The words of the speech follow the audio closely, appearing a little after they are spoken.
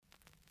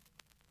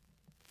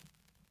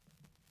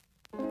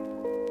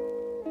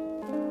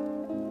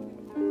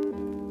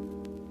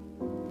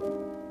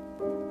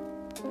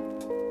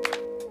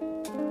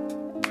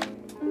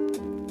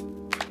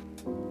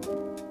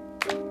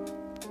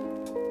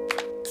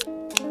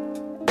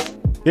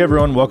Hey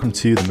everyone, welcome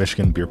to the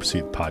Michigan Beer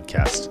Pursuit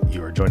Podcast.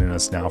 You are joining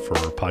us now for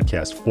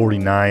podcast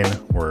 49.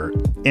 We're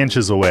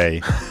inches away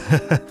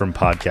from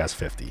podcast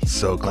 50.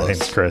 So close. My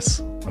name's Chris.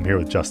 I'm here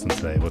with Justin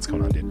today. What's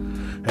going on,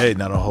 dude? Hey,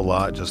 not a whole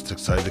lot. Just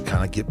excited to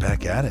kind of get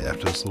back at it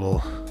after this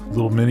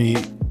little mini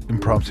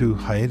impromptu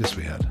hiatus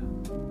we had.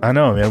 I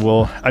know, man.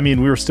 Well, I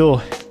mean, we were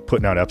still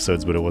putting out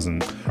episodes, but it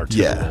wasn't our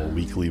typical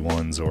weekly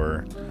ones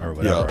or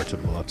whatever, our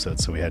typical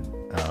episodes. So we had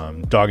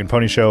Dog and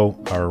Pony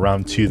Show, our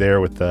round 2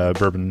 there with the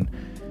bourbon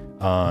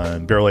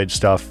barrel aged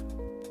stuff.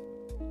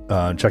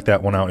 Check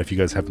that one out if you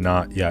guys have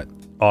not yet.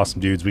 Awesome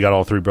dudes. We got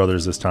all 3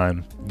 brothers this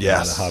time.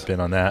 Yes. To hop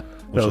in on that,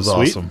 which That was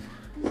sweet. awesome.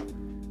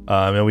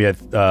 And we had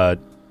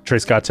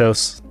Tres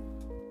Gatos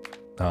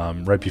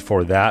right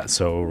before that.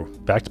 So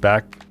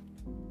back-to-back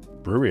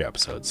brewery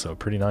episodes. So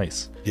pretty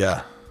nice.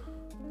 Yeah.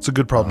 It's a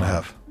good problem to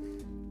have.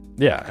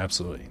 Yeah,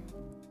 absolutely.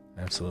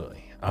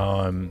 Absolutely.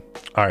 All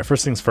right,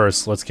 first things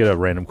first, let's get a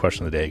random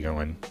question of the day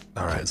going.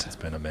 All right. It's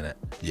been a minute.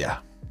 Yeah.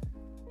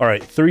 All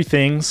right, 3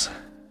 things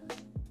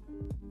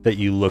that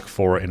you look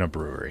for in a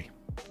brewery.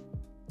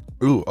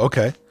 Ooh,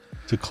 okay.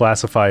 To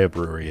classify a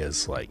brewery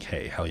as like,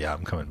 hey, hell yeah,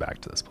 I'm coming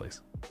back to this place.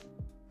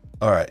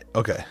 All right.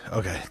 Okay.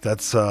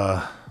 That's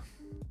let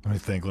me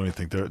think.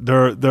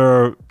 There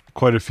are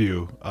quite a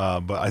few,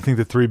 but I think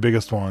the 3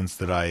 biggest ones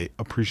that I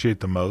appreciate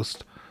the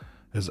most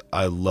is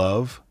I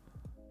love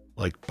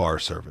like bar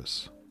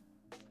service,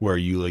 where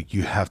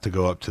you have to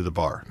go up to the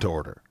bar to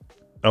order.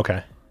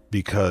 Okay.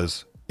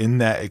 Because in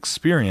that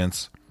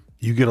experience,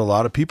 you get a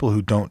lot of people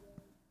who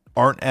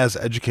aren't as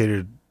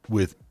educated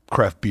with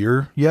craft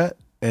beer yet,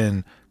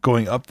 and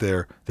going up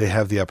there, they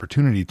have the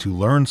opportunity to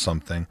learn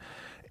something,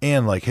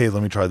 and like, hey,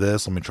 let me try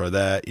this, let me try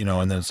that,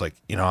 and then it's like,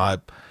 I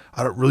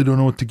don't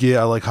know what to get.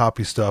 I like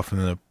hoppy stuff, and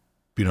then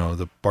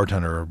the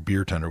bartender or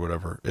beer tender,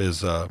 whatever,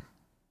 is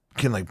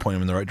can like point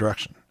them in the right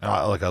direction.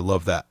 I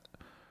love that.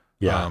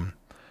 Yeah.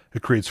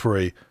 It creates for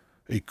a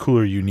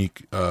cooler,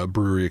 unique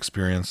brewery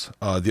experience.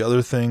 The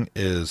other thing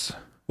is,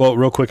 well,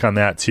 real quick on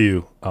that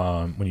too.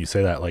 When you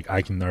say that, like,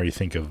 I can already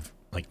think of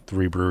like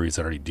 3 breweries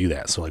that already do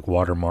that. So like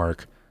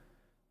Watermark,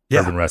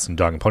 Urban Rest, and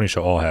Dog and Pony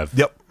Show all have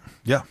it's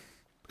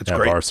that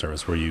great bar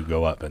service where you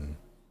go up and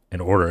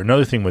order.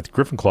 Another thing with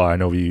Griffin Claw, I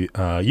know you've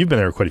been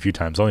there quite a few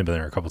times. Only been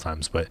there a couple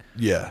times, but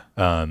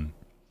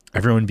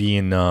everyone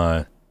being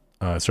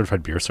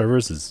certified beer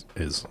servers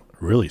is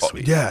really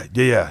sweet. Yeah.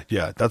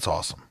 That's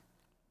awesome.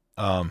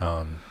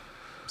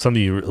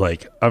 Something you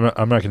like. I'm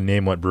not going to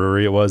name what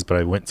brewery it was, but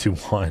I went to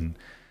one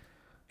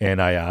and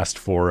I asked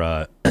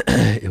for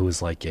it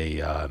was like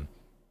a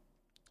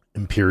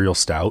imperial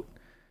stout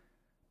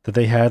that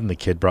they had, and the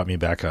kid brought me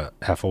back a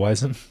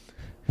Hefeweizen.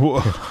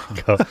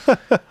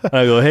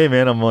 I go, hey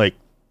man, I'm like,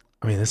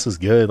 I mean, this is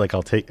good. Like,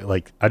 I'll take,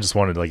 like, I just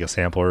wanted like a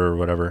sampler or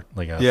whatever,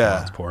 like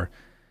a pour.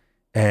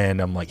 And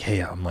I'm like,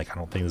 hey, I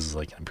don't think this is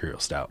like an imperial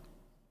stout.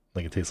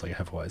 Like, it tastes like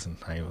a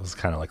Hefeweizen. I was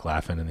kind of like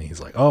laughing, and he's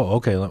like, oh,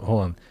 okay, hold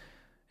on. And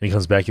he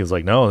comes back, he was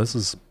like, no,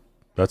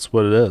 that's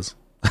what it is.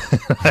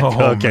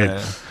 Oh, okay.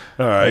 Man.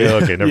 All right.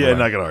 Okay, never mind.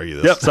 Not gonna argue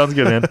this. Yep, sounds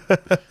good, man.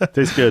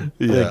 Tastes good.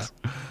 Yeah. Thanks.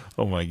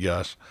 Oh my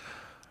gosh.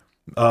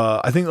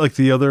 I think like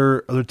the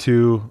other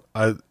 2,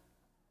 I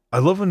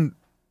love when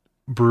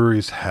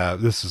breweries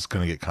have, this is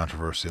going to get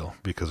controversial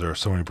because there are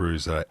so many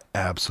breweries that I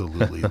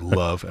absolutely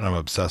love and I'm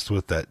obsessed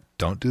with that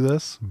don't do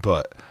this,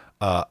 but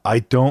I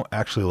don't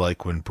actually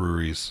like when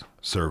breweries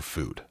serve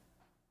food.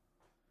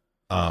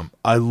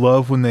 I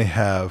love when they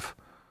have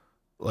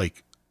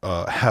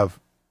have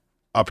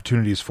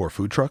opportunities for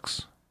food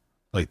trucks.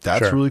 Like,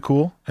 that's really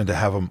cool, and to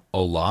have them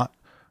a lot,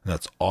 and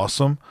that's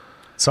awesome.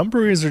 Some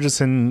breweries are just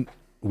in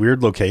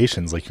weird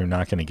locations. Like, you're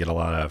not going to get a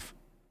lot of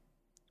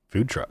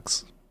food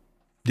trucks.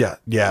 Yeah,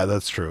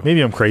 that's true.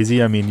 Maybe I'm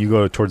crazy. I mean, you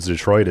go towards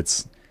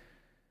Detroit,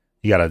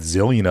 you got a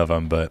zillion of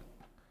them, but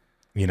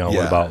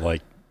what about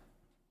like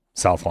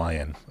South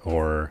Lyon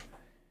or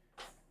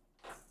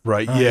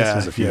right?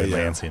 There's a few in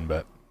Lansing,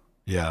 but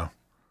yeah.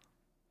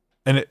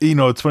 And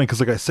it's funny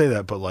because like I say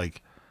that, but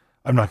like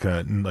I'm not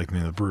gonna like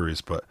name the breweries,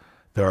 but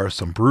there are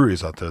some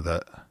breweries out there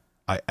that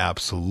I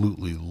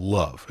absolutely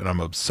love, and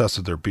I'm obsessed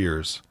with their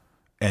beers,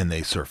 and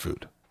they serve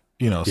food.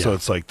 So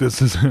it's like,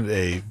 this isn't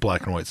a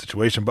black and white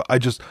situation, but I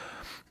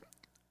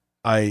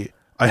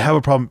have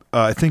a problem.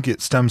 I think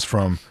it stems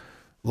from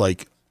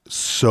like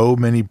so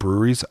many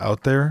breweries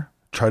out there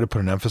try to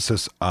put an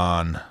emphasis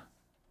on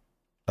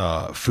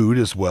food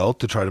as well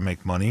to try to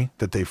make money,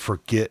 that they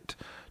forget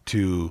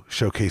to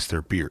showcase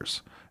their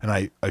beers. And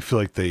I feel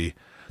like the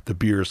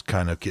beers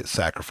kind of get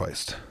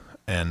sacrificed.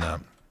 And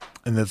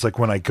it's like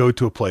when I go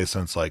to a place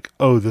and it's like,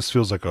 oh, this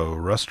feels like a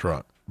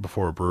restaurant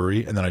before a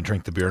brewery, and then I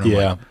drink the beer and I'm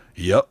like,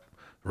 yep,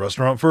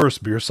 restaurant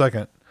first, beer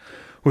second,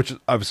 which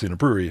obviously in a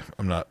brewery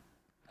I'm not,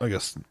 I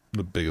guess,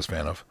 the biggest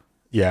fan of.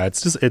 Yeah,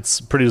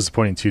 it's pretty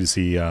disappointing too to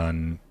see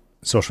on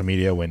social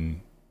media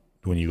when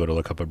you go to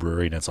look up a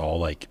brewery and it's all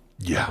like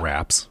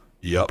wraps,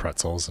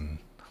 pretzels, and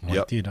I'm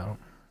like, dude,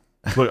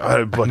 bro,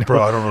 I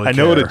don't really I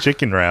know what a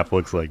chicken wrap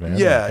looks like, man.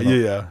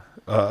 Yeah.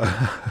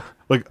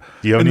 Like,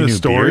 do you have in any the new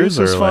stories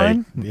beers is or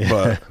fine, like,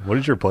 but what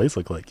does your place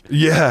look like?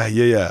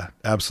 yeah,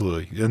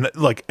 absolutely.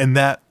 And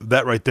that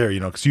right there,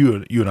 because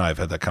you and I have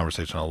had that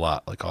conversation a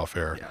lot, like off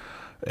air,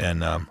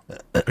 and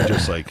it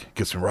just like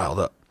gets me riled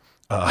up.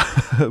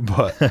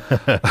 But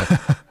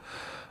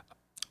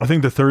I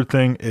think the third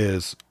thing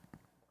is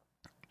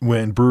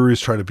when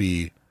breweries try to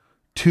be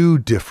too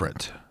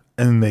different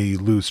and they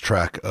lose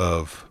track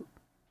of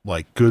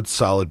like good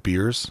solid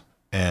beers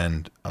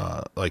and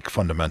like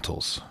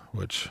fundamentals,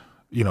 which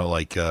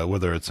like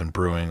whether it's in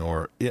brewing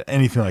or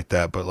anything like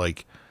that, but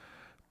like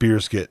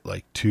beers get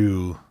like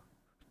too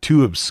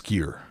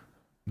obscure.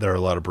 There are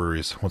a lot of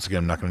breweries, once again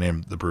I'm not going to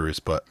name the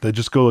breweries, but they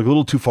just go like a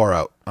little too far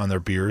out on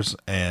their beers,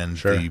 and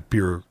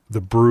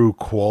the brew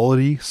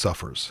quality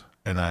suffers.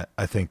 And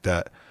I think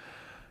that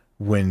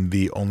when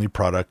the only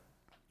product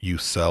you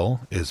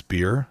sell is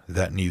beer,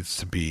 that needs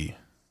to be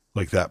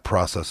like, that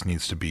process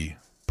needs to be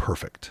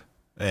perfect.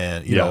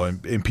 And you know,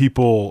 and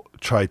people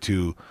try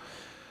to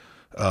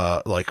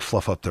like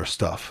fluff up their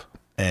stuff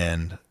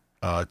and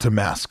to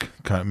mask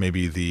kind of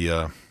maybe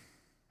the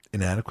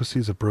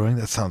inadequacies of brewing.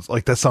 That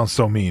sounds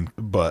so mean,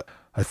 but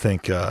I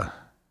think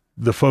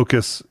the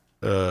focus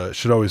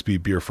should always be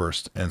beer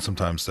first, and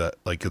sometimes that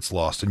like gets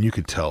lost, and you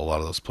can tell a lot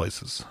of those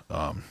places.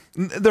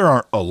 There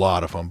aren't a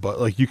lot of them, but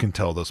like you can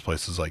tell those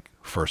places like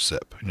first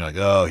sip, and you're like,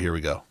 oh, here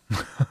we go.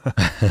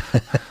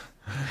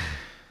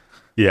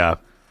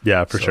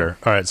 Yeah, for sure.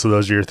 All right, so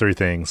those are your three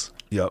things.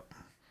 Yep.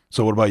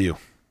 So what about you?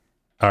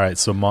 All right,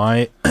 so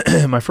my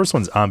my first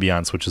one's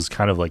ambiance, which is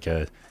kind of like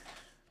a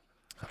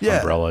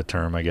umbrella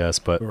term, I guess,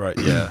 but right,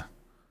 yeah.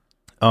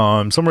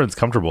 Somewhere that's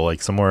comfortable,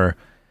 like somewhere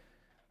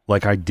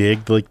like I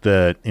dig like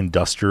the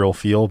industrial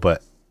feel,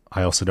 but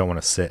I also don't want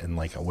to sit in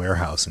like a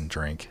warehouse and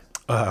drink.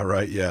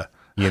 Right, yeah.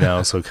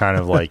 So kind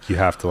of like you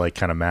have to like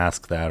kind of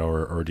mask that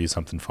or do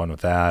something fun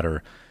with that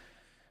or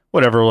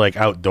whatever, like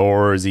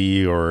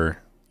outdoorsy or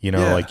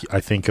like I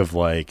think of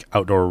like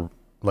outdoor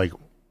like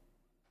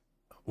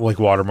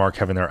Watermark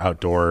having their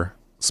outdoor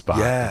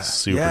spot. It's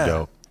super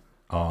dope.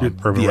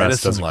 Urban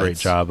West does a great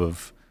job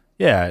of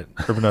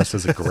Urban West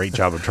does a great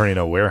job of turning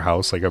a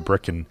warehouse like a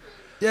brick and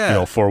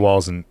 4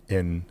 walls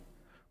and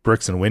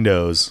bricks and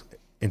windows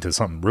into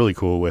something really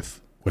cool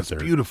with their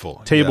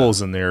beautiful tables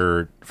and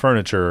their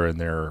furniture and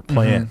their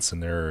plants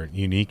and their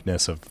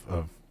uniqueness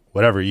of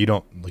whatever. You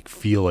don't like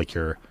feel like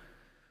you're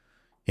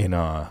in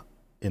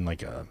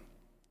like a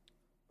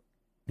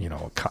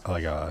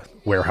like a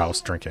warehouse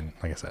drinking,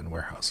 like I said, in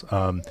warehouse.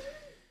 I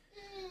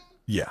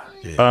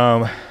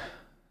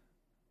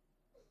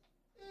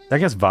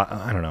guess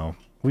I don't know.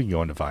 We can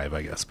go into vibe,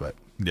 I guess, but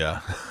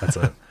that's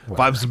a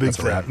vibe's a big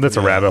thing. That's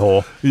a rabbit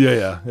hole.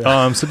 Yeah.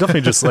 So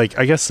definitely just like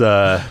I guess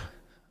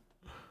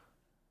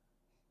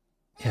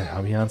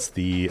ambiance,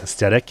 the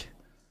aesthetic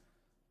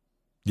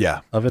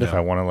of it. If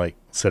I want to like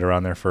sit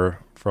around there for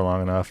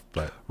long enough,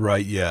 but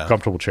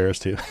comfortable chairs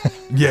too.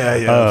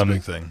 That's a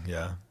big thing.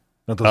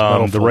 Not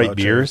those the right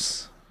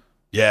beers.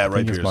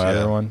 Right beers. Is my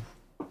other one.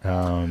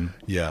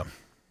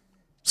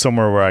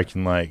 Somewhere where I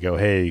can like go,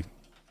 hey,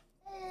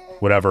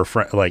 whatever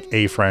like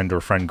a friend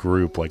or friend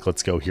group, like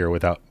let's go here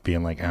without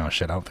being like, oh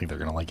shit, I don't think they're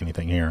gonna like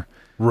anything here.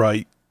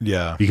 Right.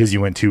 Yeah. Because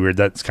you went too weird.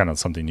 That's kind of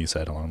something you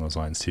said along those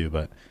lines too.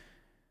 But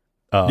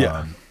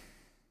no,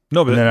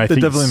 but it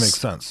definitely makes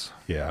sense.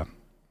 Yeah.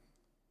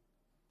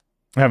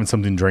 Having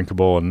something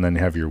drinkable and then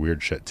have your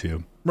weird shit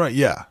too. Right.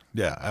 Yeah.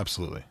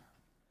 Absolutely.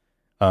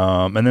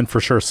 And then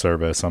for sure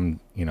service. I'm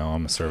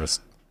a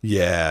service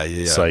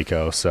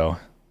psycho. So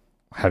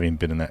having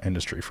been in that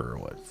industry for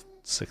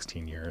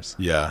 16 years.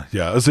 Yeah.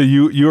 So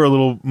you are a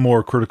little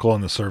more critical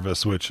on the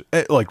service, which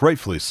like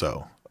rightfully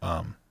so.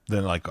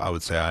 Than like I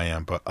would say I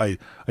am, but I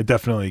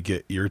definitely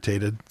get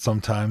irritated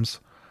sometimes.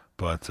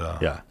 But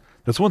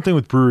that's one thing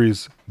with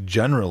breweries.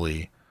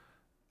 Generally,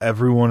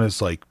 everyone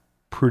is like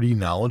pretty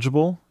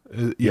knowledgeable.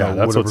 That's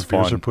whatever beers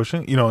fun. Are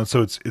pushing. And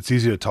so it's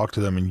easy to talk to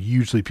them, and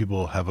usually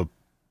people have a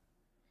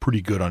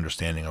pretty good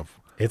understanding of.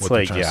 It's what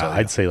like they're trying to sell you.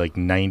 I'd say like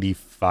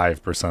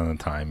 95% of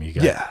the time you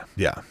get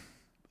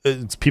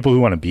it's people who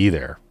want to be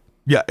there.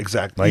 Yeah,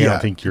 exactly. Like I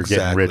don't think you're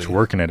getting rich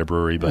working at a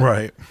brewery, but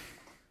right.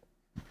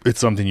 It's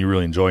something you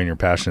really enjoy and you're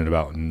passionate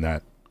about, and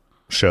that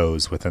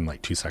shows within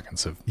like 2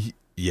 seconds of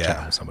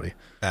chatting with somebody.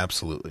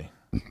 Absolutely.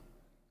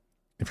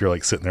 If you're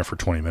like sitting there for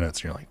 20 minutes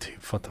and you're like, dude,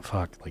 what the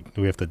fuck? Like,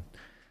 do we have to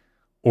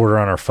order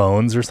on our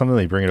phones or something?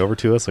 They bring it over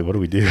to us. Like, what do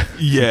we do?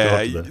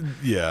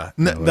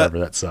 Whatever,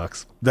 that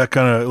sucks. That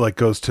kind of like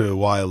goes to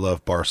why I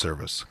love bar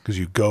service, because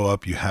you go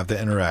up, you have the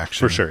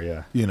interaction. For sure,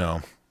 yeah.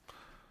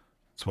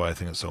 That's why I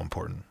think it's so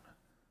important.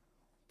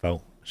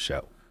 Oh,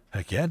 show.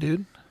 Heck yeah,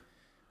 dude.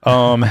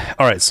 All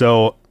right,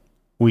 so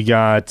we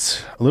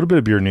got a little bit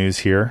of beer news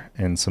here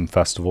and some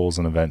festivals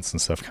and events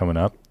and stuff coming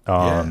up.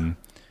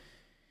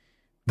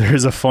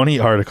 There's a funny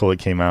article that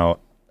came out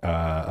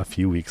a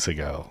few weeks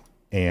ago,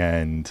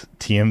 and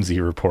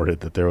TMZ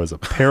reported that there was a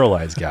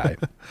paralyzed guy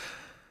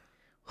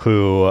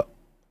who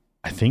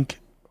I think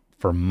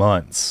for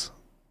months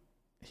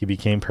he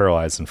became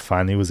paralyzed and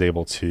finally was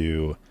able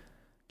to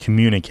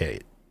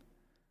communicate.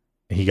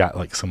 He got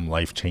like some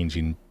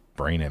life-changing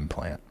brain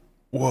implant.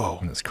 Whoa.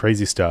 And this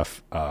crazy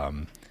stuff. I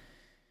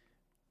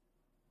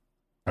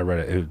read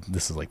it.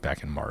 This is like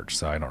back in March,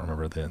 so I don't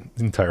remember the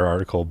entire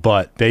article.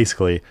 But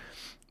basically,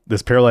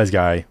 this paralyzed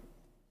guy,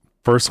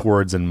 first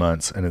words in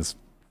months, and his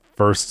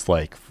first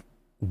like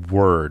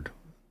word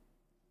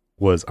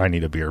was, "I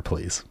need a beer,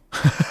 please."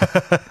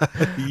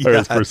 Yes. Or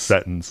his first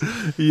sentence.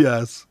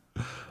 Yes.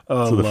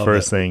 Oh, So the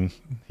first thing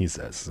he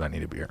says is, "I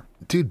need a beer."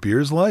 Dude,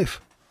 beer's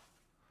life.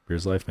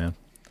 Beer's life, man.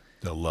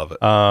 I love it.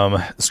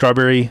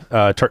 Strawberry,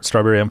 tart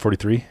strawberry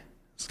M43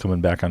 is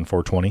coming back on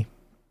 420.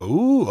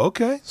 Ooh,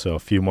 okay. So a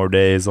few more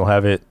days they'll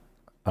have it.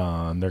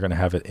 They're going to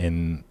have it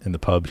in the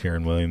pub here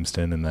in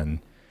Williamston, and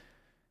then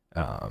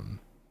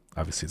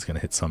obviously it's going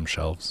to hit some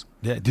shelves.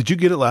 Yeah. Did you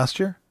get it last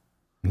year?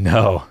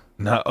 No.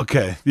 No.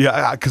 Okay.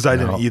 Yeah, because I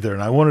didn't either,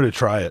 and I wanted to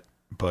try it,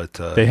 but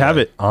they have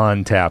it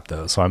on tap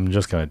though, so I'm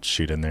just going to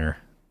shoot in there.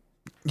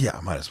 Yeah,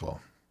 might as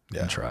well.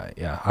 Yeah. And try it.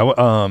 Yeah.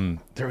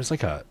 There was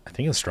like I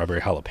think a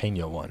strawberry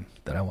jalapeno one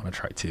that I want to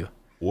try too.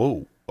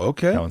 Whoa.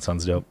 Okay. That one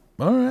sounds dope.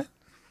 All right.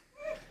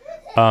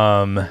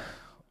 All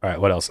right.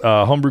 What else?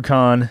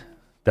 HomebrewCon.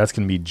 That's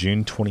going to be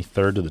June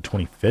 23rd to the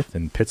 25th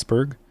in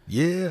Pittsburgh.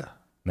 Yeah.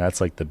 And that's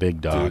like the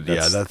big dog. Dude,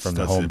 that's from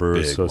the Homebrew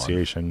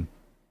Association. One.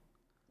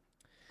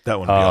 That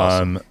would be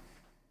awesome.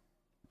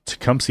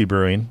 Tecumseh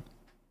Brewing.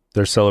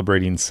 They're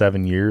celebrating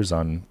 7 years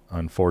on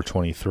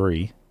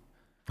 4/23.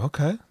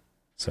 Okay.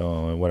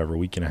 So whatever,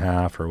 week and a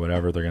half or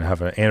whatever, they're going to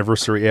have an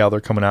anniversary ale they're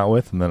coming out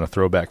with, and then a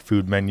throwback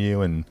food menu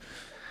and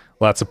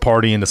lots of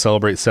partying to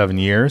celebrate 7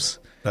 years.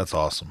 That's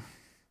awesome.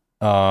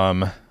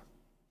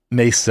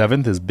 May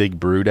 7th is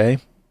Big Brew Day.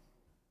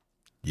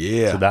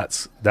 Yeah.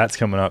 So that's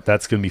coming up.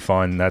 That's going to be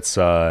fun. That's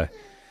when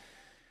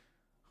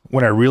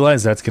I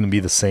realized that's going to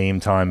be the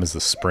same time as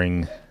the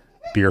spring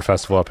beer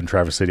festival up in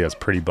Traverse City, I was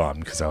pretty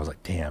bummed because I was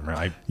like, damn,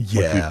 right?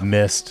 We've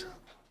missed,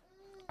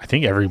 I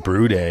think, every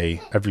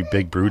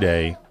big brew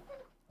day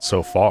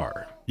so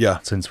far. Yeah.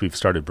 Since we've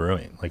started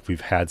brewing. Like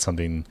we've had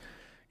something,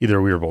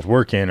 either we were both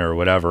working or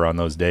whatever on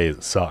those days.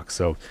 It sucks.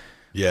 So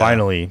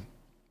finally,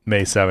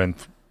 May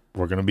 7th,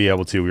 we're going to be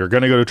able to. We were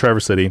going to go to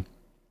Traverse City.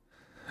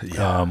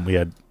 Yeah. We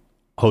had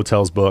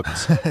hotels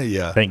booked.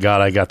 Yeah. Thank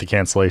God I got the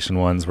cancellation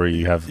ones where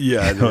you have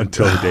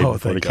until the day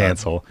before to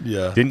cancel.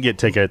 Yeah. Didn't get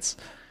tickets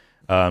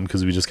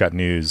because we just got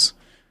news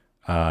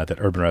that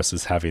Urban Rest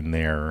is having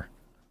their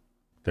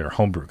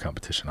homebrew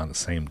competition on the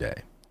same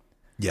day.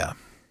 Yeah.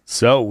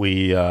 So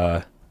we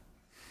had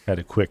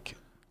a quick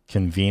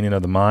convening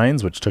of the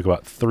minds, which took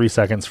about 3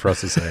 seconds for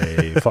us to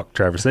say, fuck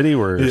Traverse City.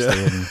 We're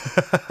staying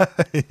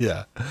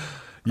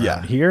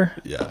here.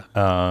 Yeah.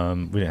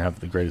 We didn't have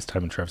the greatest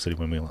time in Traverse City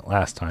when we went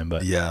last time,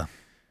 but yeah.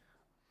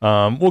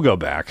 We'll go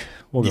back.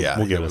 We'll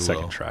give it a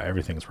second will. try.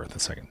 Everything's worth a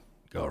second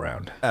go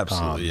around.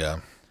 Absolutely,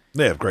 yeah.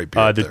 They have great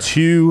beer.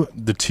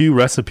 The two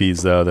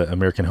recipes though, the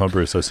American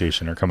Homebrew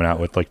Association are coming out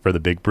with, like for the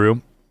big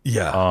brew.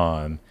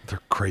 Yeah. They're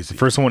crazy. The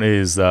first one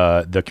is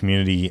the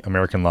Community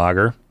American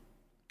Lager.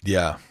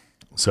 Yeah.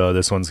 So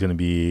this one's going to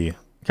be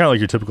kind of like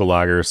your typical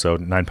lager. So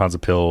 9 pounds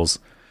of pills.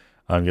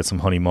 Get some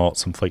honey malt,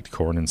 some flaked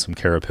corn, and some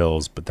Cara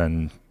pills. But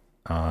then,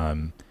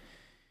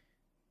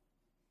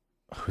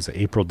 who's it?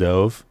 April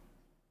Dove.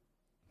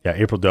 Yeah,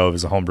 April Dove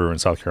is a home brewer in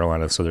South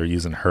Carolina, so they're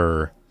using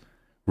her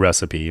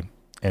recipe,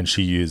 and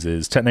she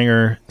uses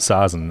Tettnanger,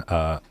 Saaz, and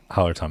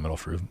Hallertau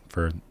Mittelfrüh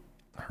for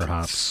her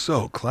hops.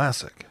 So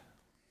classic.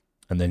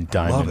 And then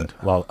Diamond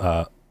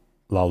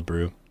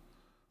Lalbrew,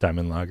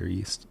 Diamond Lager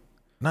yeast.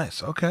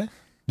 Nice. Okay.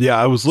 Yeah,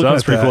 I was looking at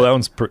that. pretty cool. That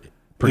one's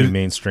pretty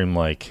mainstream,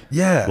 like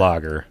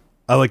lager.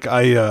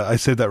 I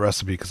saved that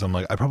recipe because I'm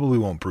like, I probably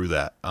won't brew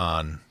that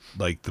on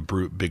like the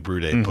big brew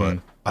day, but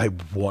I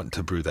want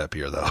to brew that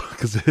beer though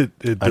because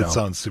it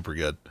sounds super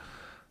good.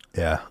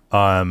 Yeah.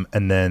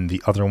 And then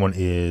the other one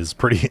is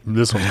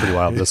this one's pretty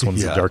wild. This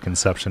one's the Dark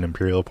Inception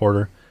Imperial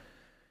Porter.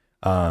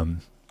 And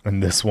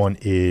this one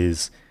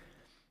is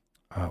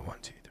 1, 2,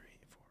 3, 4, 5, 6,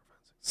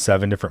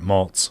 7 different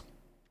malts.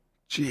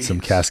 Jeez.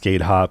 Some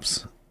Cascade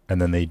hops,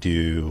 and then they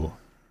do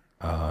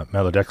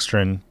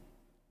maltodextrin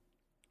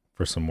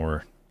for some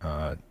more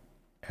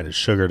added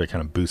sugar to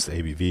kind of boost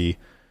the ABV.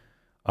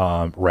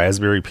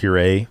 Raspberry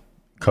puree,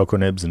 cocoa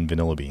nibs, and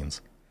vanilla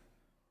beans.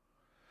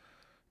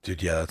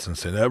 Dude, yeah, that's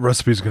insane. That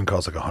recipe's gonna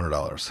cost like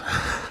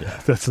 $100.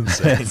 Yeah, that's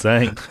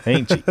insane.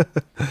 ain't cheap.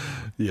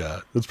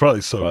 Yeah, it's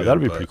probably so good.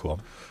 That'd be pretty cool.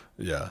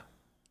 Yeah.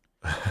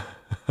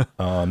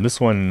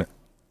 This one,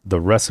 the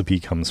recipe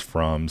comes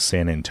from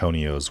San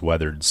Antonio's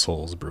Weathered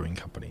Souls Brewing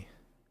Company.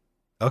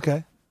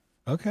 Okay.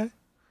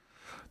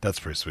 That's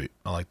pretty sweet.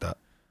 I like that.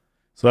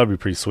 So that'd be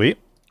pretty sweet.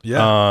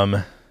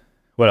 Yeah.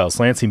 What else?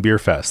 Lansing Beer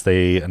Fest.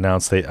 They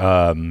announced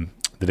the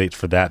dates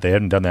for that. They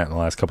hadn't done that in the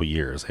last couple of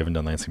years. They haven't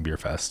done Lansing Beer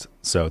Fest.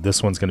 So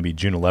this one's going to be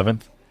June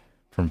 11th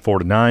from 4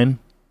 to 9.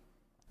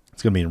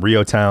 It's going to be in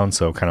Rio Town,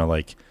 so kind of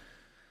like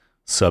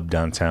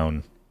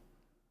sub-downtown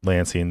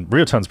Lansing.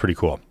 Rio Town's pretty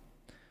cool.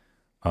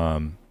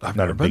 I'm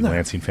not a big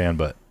Lansing fan,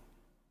 but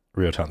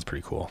Rio Town's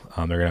pretty cool.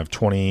 They're going to have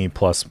 20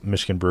 plus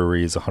Michigan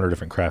breweries, 100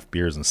 different craft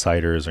beers and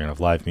ciders. They're going to have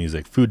live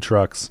music, food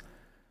trucks,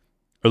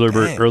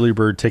 Early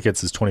bird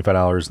tickets is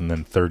 $25 and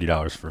then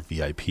 $30 for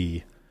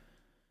VIP.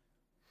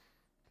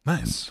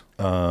 Nice.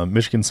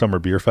 Michigan Summer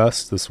Beer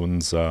Fest. This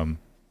one's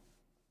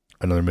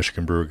another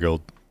Michigan Brewer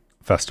Guild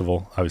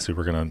festival. Obviously,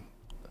 we're gonna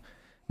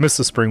miss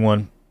the spring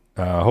one.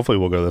 Hopefully,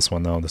 we'll go to this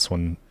one though. This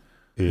one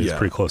is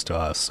pretty close to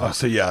us.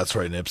 So yeah, that's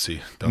right in Ypsi.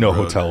 No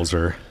hotels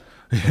or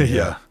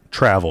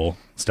travel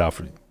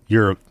stuff.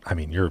 You're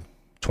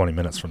 20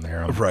 minutes from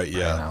there. Right.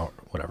 Yeah. An hour,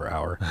 whatever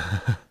hour.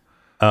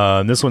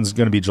 This one's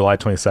going to be July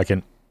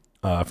 22nd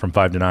from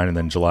 5 to 9, and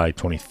then July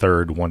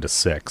 23rd 1 to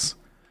 6.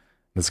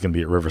 This is going to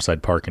be at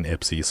Riverside Park in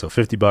Ypsi. So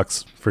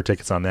 $50 for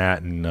tickets on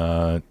that,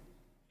 and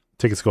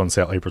tickets go on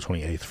sale April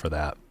 28th for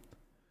that.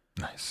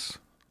 Nice.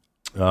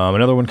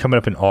 Another one coming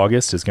up in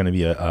August is going to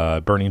be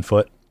a Burning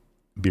Foot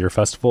Beer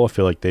Festival. I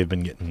feel like they've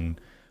been getting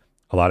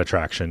a lot of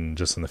traction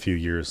just in the few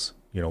years.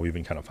 We've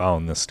been kind of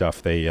following this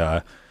stuff. They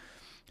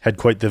had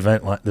quite the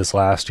event this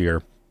last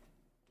year.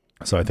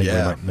 So I think we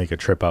might make a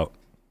trip out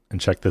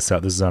and check this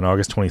out. This is on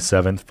August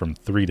 27th from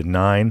 3 to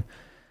 9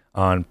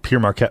 on Pier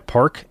Marquette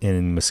Park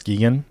in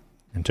Muskegon.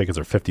 And tickets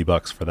are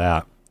 $50 for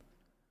that.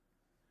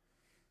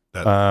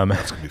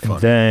 That's going to be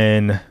fun.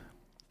 Then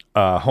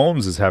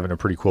Holmes is having a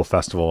pretty cool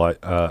festival.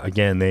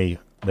 Again, they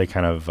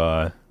kind of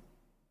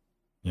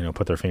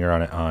put their finger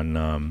on it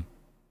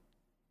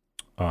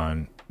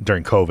on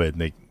during COVID.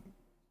 They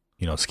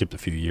skipped a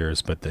few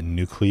years, but the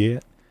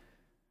Nucleate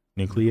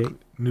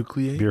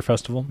Beer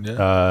Festival,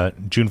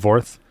 June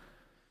 4th.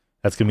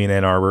 That's gonna be in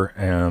Ann Arbor,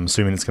 and I'm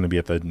assuming it's gonna be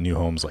at the New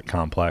Homes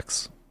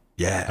complex.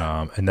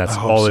 Yeah, and that's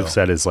all they've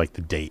said is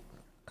the date,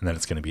 and then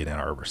it's gonna be in Ann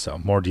Arbor. So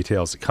more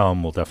details to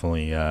come. We'll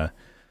definitely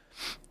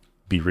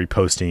be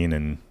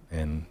reposting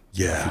and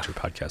future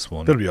podcasts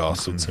will. That'll be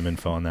awesome. Some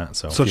info on that.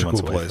 So such a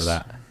cool place for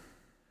that.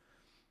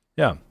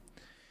 Yeah.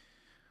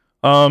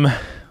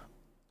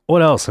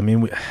 What else? I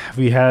mean,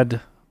 we had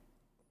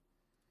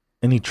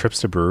any trips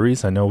to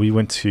breweries? I know we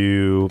went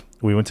to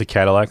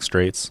Cadillac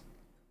Straits.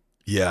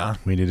 Yeah.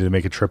 We needed to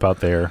make a trip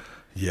out there.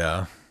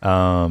 Yeah.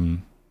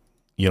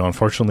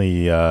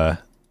 Unfortunately, our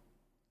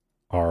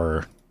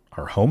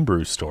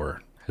homebrew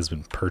store has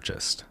been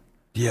purchased.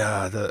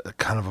 Yeah, the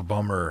kind of a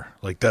bummer.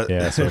 That.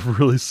 Yeah, so it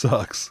really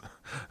sucks.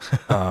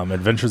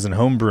 Adventures in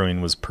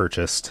Homebrewing was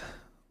purchased,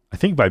 I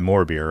think, by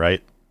More Beer,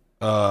 right?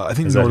 I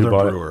think Northern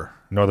Brewer.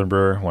 Northern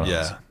Brewer, one of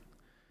those.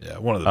 Yeah,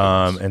 one of the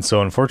and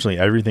so unfortunately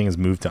everything has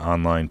moved to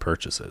online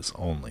purchases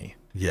only.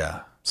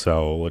 Yeah.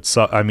 So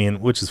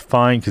which is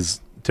fine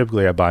because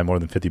typically I buy more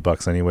than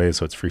 $50 anyway,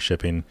 so it's free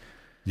shipping.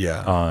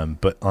 Yeah.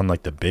 But on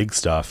the big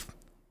stuff,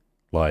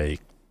 like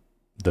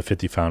the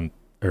 55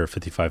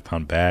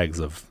 pound bags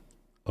of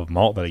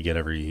malt that I get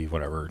every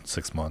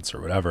 6 months or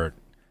whatever,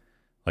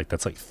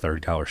 that's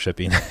 $30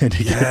 shipping to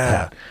get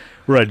that.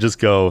 Where I just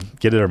go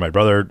get it, or my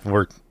brother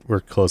work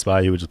close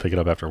by, he would just pick it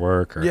up after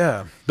work.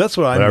 Or that's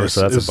what I miss.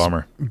 So that's a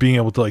bummer. Being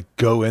able to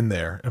go in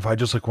there. If I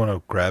just want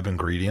to grab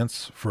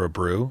ingredients for a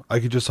brew, I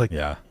could just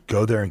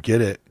go there and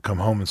get it, come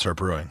home and start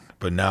brewing.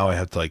 But now I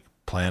have to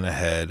plan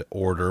ahead,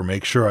 order,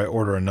 make sure I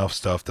order enough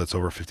stuff that's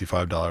over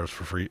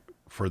 $55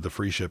 for the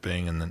free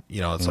shipping, and then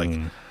it's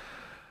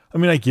I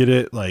mean, I get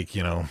it,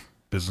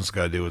 business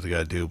got to do what they got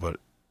to do, but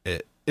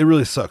it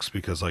really sucks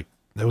because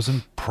that was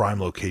in prime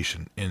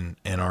location in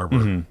Ann Arbor.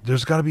 Mm-hmm.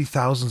 There's got to be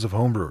thousands of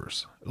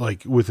homebrewers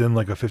within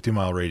a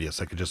 50-mile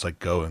radius. I could just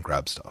go and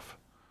grab stuff.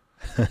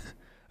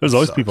 There's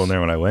always people in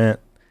there when I went.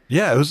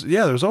 Yeah,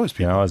 there's always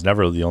people. I was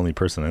never the only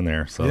person in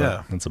there, so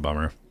that's a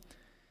bummer.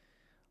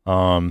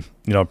 In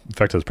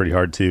fact, it was pretty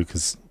hard too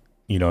because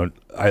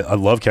I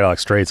love Cadillac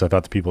Straits. I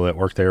thought the people that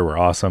worked there were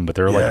awesome, but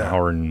they were an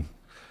hour and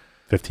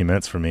 15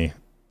 minutes from me.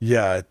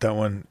 Yeah, that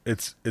one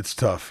it's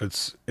tough.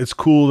 It's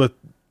cool that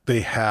they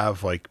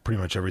have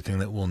pretty much everything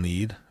that we'll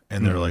need,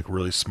 and they're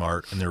really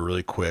smart and they're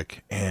really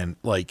quick, and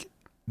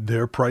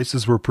their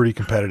prices were pretty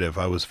competitive.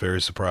 I was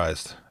very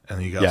surprised. And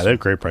they have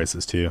great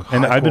prices too.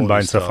 And I've been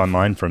buying stuff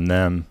online from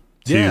them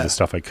too. The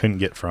stuff I couldn't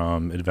get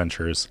from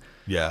Adventures.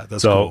 Yeah,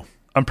 that's cool.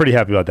 I'm pretty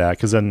happy about that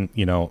because then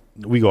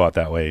we go out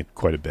that way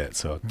quite a bit,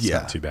 so it's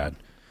not too bad.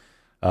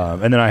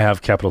 And then I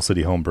have Capital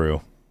City Homebrew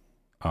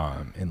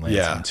in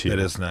Lansing too. That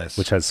is nice,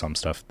 which has some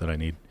stuff that I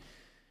need.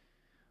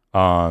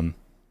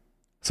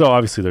 So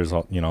obviously there's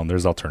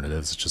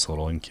alternatives. It's just a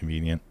little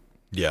inconvenient.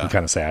 Yeah, I'm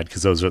kind of sad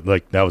because those are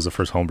that was the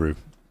first homebrew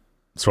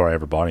store I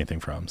ever bought anything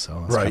from.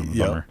 So that's kind of a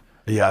bummer.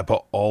 Yeah, I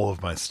bought all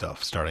of my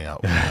stuff starting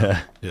out with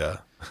yeah.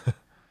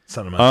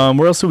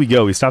 Where else did we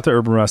go? We stopped at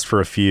Urban Rest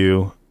for a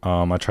few.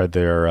 I tried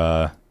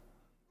their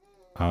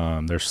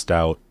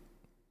stout.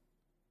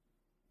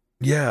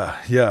 Yeah.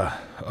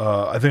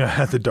 I think I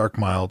had the Dark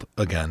Mild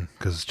again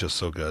because it's just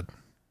so good.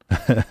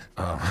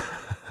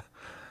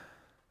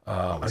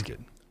 Always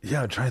good.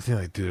 Yeah, I'm trying to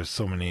think dude, there's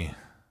so many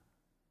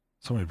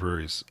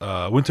breweries.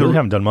 Really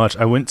haven't done much.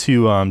 I went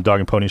to Dog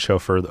and Pony Show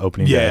for the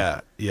opening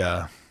day.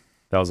 Yeah.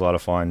 That was a lot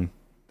of fun.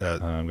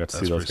 Got to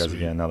see those guys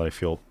again now that I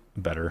feel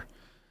better.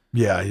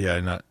 Yeah,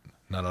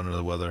 not under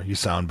the weather. You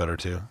sound better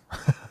too.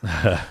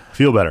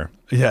 Feel better.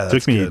 Yeah,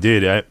 took me, good.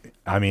 Dude.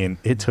 I mean,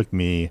 it took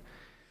me.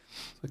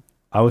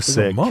 I was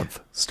sick. A month.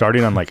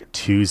 Starting on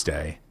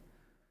Tuesday,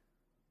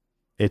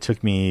 it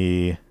took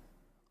me,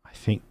 I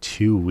think,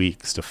 2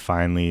 weeks to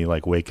finally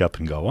like wake up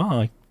and go,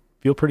 oh, I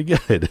feel pretty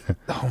good.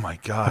 Oh my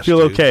gosh. I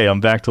feel okay. I'm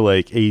back to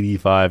like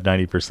 85,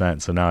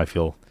 90%. So now I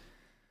feel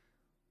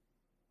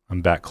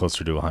I'm back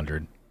closer to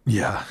 100.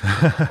 Yeah.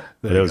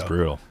 But it was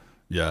brutal.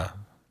 Yeah.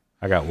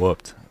 I got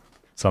whooped.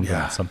 Something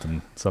got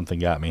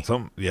me.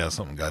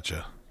 Something got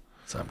you.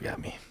 Something got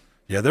me.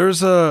 Yeah,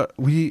 there's Evan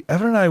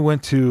and I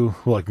went to,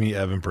 well, like me,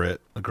 Evan, Britt,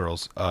 the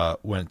girls,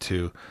 went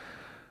to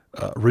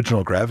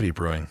Original Gravity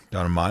Brewing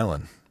down in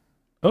Milan.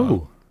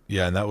 Oh.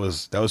 Yeah, and that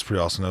was pretty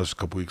awesome. That was a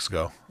couple weeks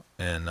ago.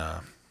 And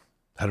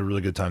had a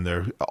really good time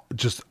there.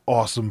 Just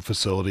awesome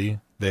facility.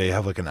 They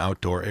have like an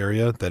outdoor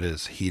area that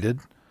is heated,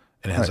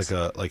 and it has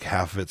like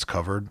half of it's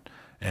covered,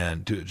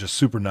 and just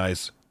super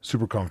nice,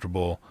 super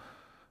comfortable.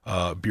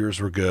 Beers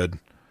were good.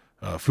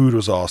 Food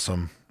was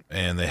awesome,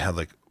 and they had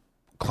like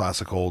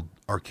classic old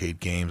arcade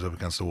games up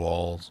against the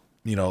walls.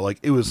 You know, like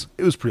it was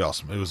pretty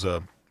awesome. It was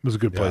a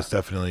good place.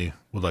 Definitely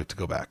would like to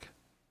go back.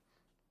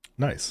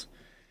 Nice.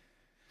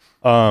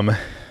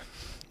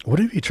 What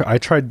did we try? I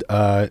tried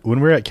when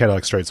we were at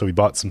Cadillac Straight, so we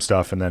bought some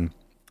stuff, and then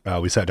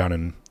we sat down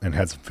and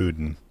had some food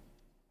and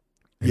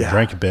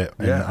drank a bit.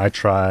 And I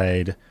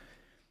tried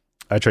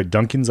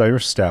Dunkin's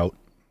Irish Stout.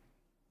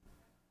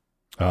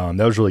 That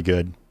was really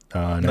good.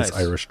 Nice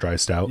Irish dry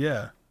stout.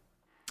 Yeah.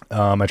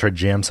 I tried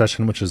Jam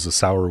Session, which is a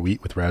sour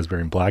wheat with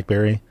raspberry and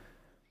blackberry.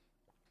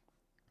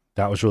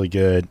 That was really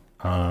good.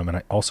 And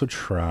I also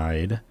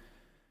tried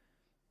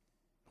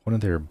one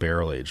of their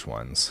barrel aged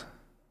ones.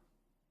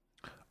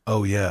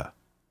 Oh yeah.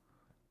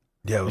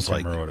 Yeah, it was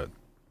like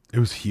it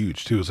was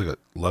huge too. It was like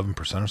 11%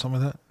 or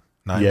something like that.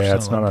 9%, yeah,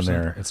 it's not 11%. on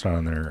there. It's not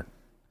on their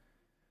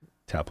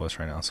tap list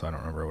right now, so I don't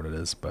remember what it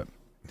is. But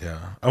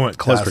yeah, I went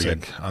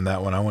classic on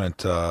that one. I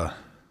went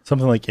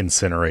something like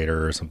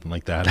Incinerator or something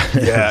like that.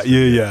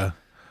 Yeah.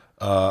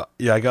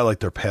 I got like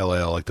their pale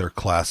ale, like their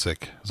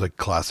classic. It was like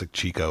classic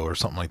Chico or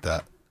something like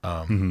that.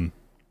 It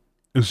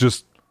was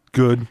just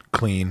good,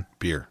 clean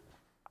beer,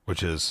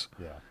 which is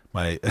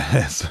my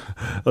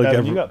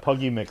like. You got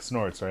Puggy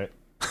McSnorts, right?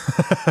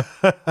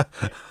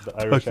 The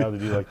Irish ale,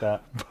 did you like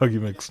that? Puggy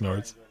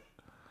McSnorts.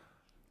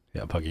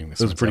 Yeah, Puggy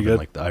McSnorts. It was pretty good.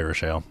 Like the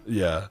Irish ale.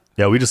 Yeah.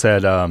 Yeah, we just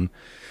had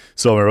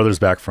so my brother's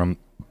back from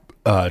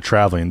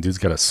traveling. Dude's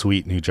got a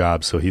sweet new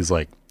job, so he's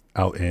like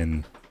out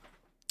in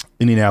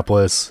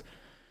Indianapolis,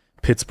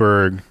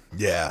 Pittsburgh,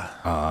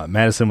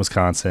 Madison,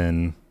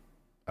 Wisconsin,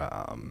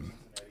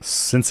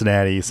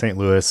 Cincinnati, St.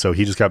 Louis. So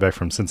he just got back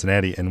from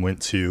Cincinnati and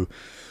went to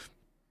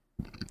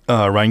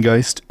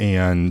Rheingeist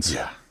and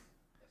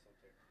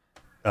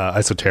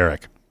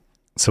Esoteric.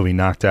 So we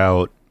knocked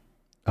out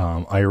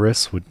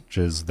Iris, which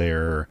is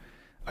their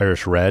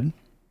Irish Red.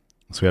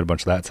 So we had a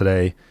bunch of that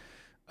today.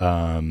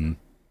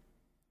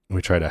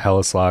 We tried a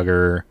Helles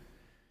Lager.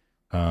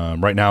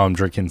 Right now I'm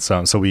drinking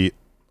some. So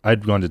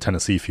I'd gone to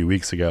Tennessee a few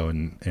weeks ago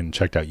and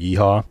checked out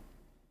Yeehaw.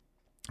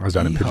 I was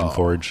down in Pigeon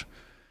Forge,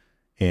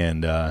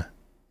 and they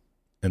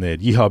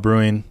had Yeehaw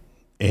Brewing,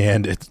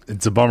 and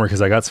it's a bummer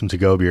because I got some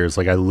to-go beers.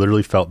 Like I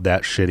literally felt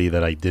that shitty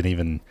that I didn't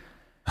even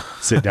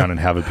sit down and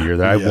have a beer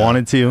that I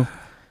wanted to.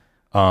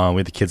 We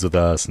had the kids with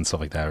us and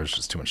stuff like that. There was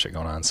just too much shit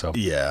going on, so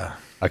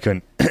I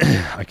couldn't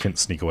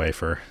sneak away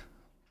for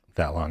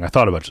that long. I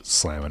thought about just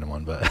slamming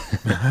one, but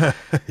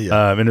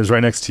and it was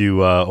right next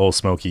to Old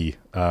Smoky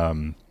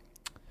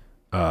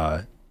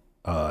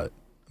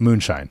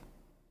Moonshine.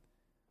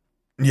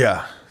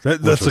 Yeah,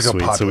 that's like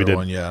sweet. a popular so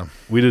one. Yeah,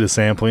 we did a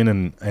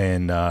sampling,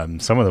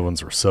 and some of the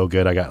ones were so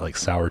good. I got like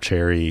sour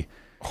cherry.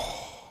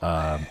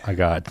 I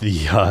got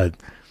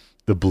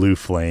the Blue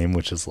Flame,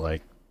 which is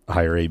like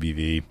higher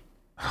ABV,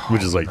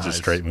 which is like just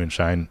straight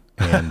moonshine,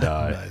 and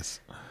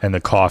and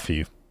the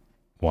coffee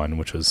one,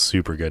 which was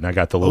super good. And I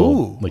got the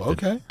little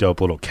the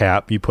dope little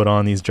cap you put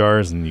on these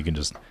jars, and you can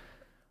just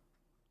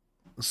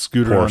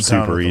scoot pour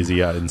super easy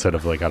instead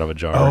of like out of a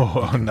jar.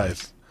 Oh,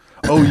 nice.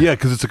 Oh yeah,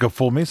 because it's like a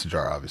full mason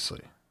jar,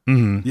 obviously.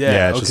 Mm-hmm.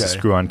 Yeah, it's just a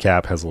screw-on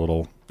cap, has a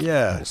little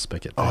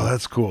spigot thing. Oh,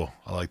 that's cool.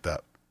 I like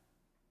that.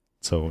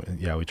 So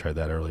yeah, we tried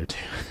that earlier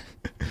too.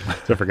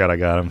 So I forgot I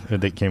got them.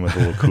 They came with a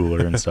little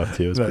cooler and stuff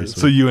too. It was pretty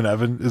sweet. So you and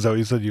Evan, is that what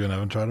you said? You and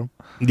Evan tried them?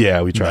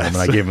 Yeah, we tried them,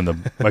 and I gave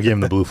him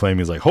the Blue Flame.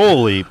 He's like,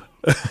 holy.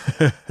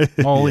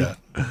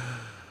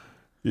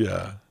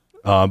 Yeah.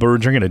 But we're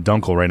drinking a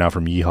Dunkel right now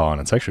from Yeehaw, and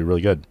it's actually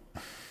really good.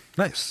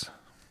 Nice.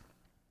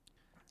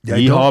 Yeah,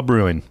 Yeehaw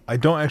Brewing. I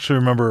don't actually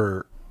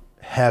remember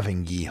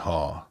having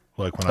Yeehaw.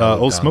 Like when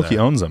Old Smoky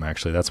owns them,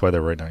 actually. That's why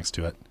they're right next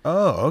to it.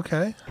 Oh,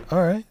 okay.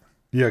 All right.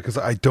 Yeah, because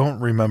I don't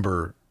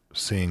remember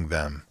seeing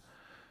them.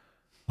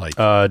 Like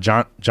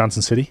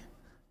Johnson City.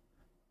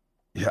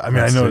 Yeah, I mean,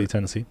 I know City,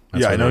 Tennessee.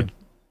 That's I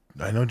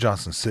know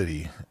Johnson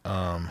City.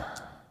 Yeah,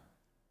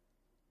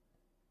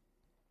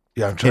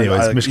 I'm trying.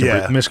 Anyways,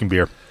 Michigan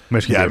beer.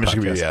 Michigan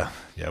beer.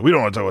 Yeah. We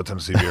don't want to talk about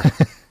Tennessee beer.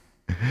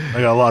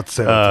 I got a lot to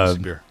say about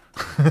Tennessee beer.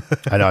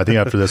 I know. I think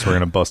after this, we're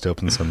gonna bust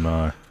open some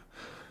of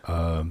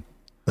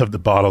the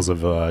bottles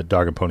of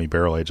Dog and Pony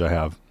Barrel Age I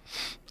have.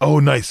 Oh,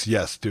 nice.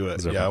 Yes, do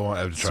it. Yeah, I want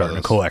to try starting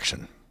a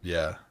collection.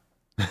 Yeah.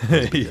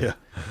 Yeah.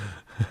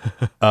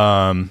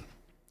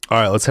 All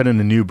right, let's head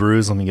into new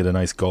brews. Let me get a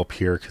nice gulp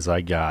here because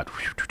I got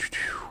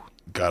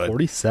it.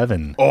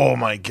 47. Oh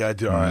my god,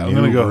 dude! All right, I'm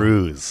gonna go.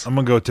 Brews. I'm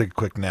gonna go take a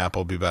quick nap.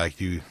 I'll be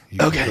back. You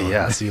okay?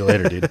 Yeah. See you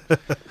later, dude. All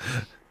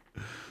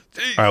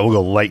right, we'll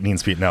go lightning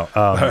speed now.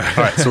 All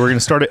right, so we're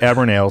gonna start at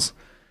Aberrant Ales.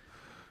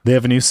 They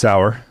have a new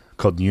sour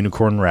called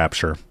Unicorn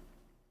Rapture.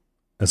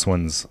 This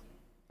one's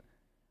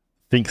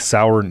think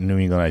sour New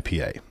England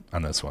IPA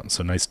on this one.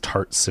 So nice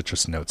tart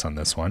citrus notes on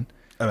this one.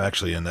 I'm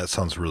actually in. That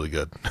sounds really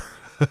good.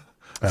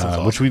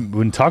 Awesome. Which we've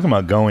been talking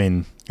about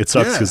going. It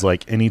sucks because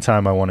like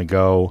anytime I want to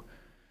go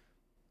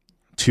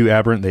to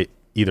Aberrant, they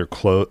either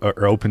close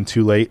or open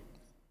too late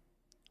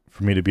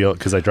for me to be able,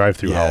 because I drive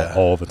through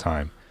all the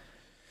time.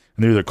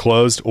 And they're either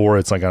closed or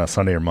it's like on a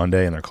Sunday or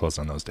Monday and they're closed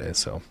on those days.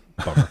 So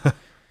bummer.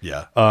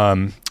 Yeah.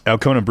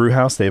 Alcona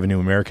Brewhouse, they have a new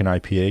American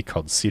IPA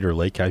called Cedar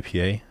Lake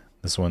IPA.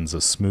 This one's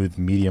a smooth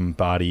medium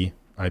body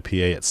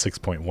IPA at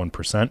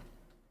 6.1%.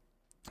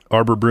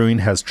 Arbor Brewing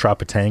has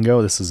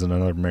Tropitango. This is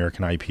another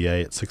American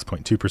IPA at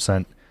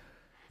 6.2%.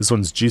 This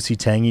one's juicy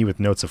tangy with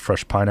notes of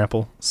fresh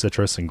pineapple,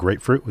 citrus, and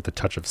grapefruit with a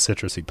touch of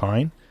citrusy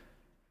pine.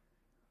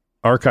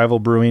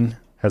 Archival Brewing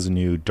has a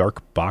new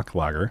dark Bock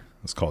lager.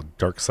 It's called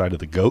Dark Side of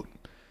the Goat.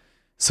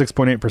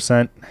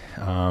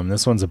 6.8%.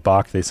 This one's a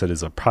Bock, they said,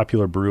 is a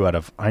popular brew out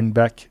of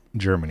Einbeck,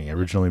 Germany,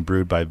 originally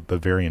brewed by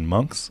Bavarian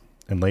monks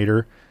and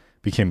later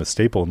became a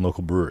staple in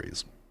local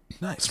breweries.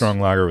 Nice.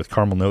 Strong lager with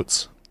caramel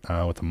notes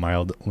with a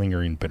mild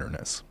lingering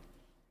bitterness.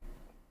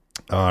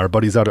 Our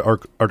buddies out at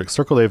Arctic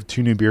Circle, they have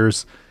 2 new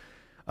beers.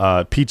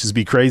 Peaches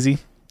Be Crazy.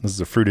 This is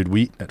a fruited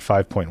wheat at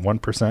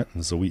 5.1%.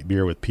 This is a wheat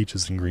beer with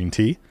peaches and green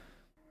tea.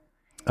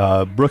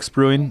 Brooks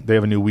Brewing, they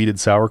have a new wheated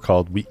sour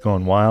called Wheat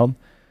Going Wild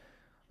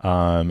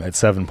at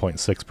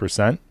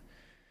 7.6%.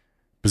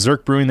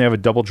 Berserk Brewing, they have a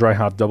double dry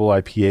hop double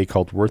IPA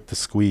called Worth the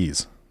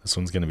Squeeze. This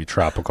one's going to be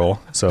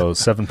tropical. So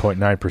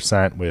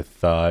 7.9%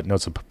 with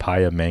notes of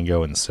papaya,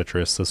 mango, and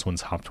citrus. This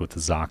one's hopped with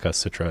Zaka,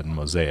 Citra, and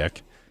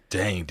Mosaic.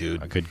 Dang,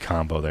 dude. A good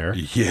combo there.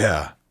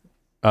 Yeah.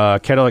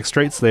 Cadillac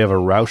Straits, they have a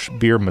Roush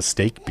Beer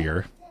Mistake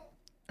Beer.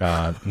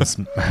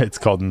 It's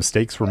called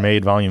Mistakes Were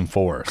Made Volume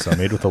 4. So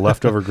made with the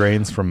leftover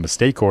grains from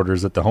mistake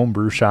orders at the home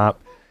brew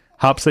shop,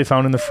 hops they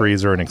found in the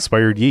freezer, and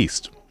expired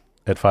yeast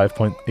at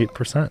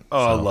 5.8%.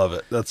 Oh, I love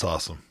it. That's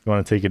awesome. If you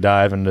want to take a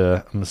dive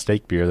into a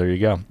mistake beer, there you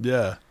go.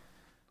 Yeah.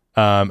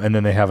 And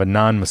then they have a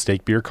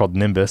non-mistake beer called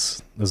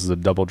Nimbus. This is a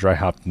double dry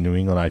hopped New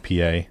England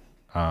IPA.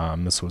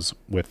 This was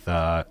with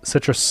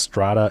Citrus,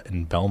 Strata,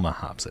 and Belma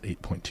hops at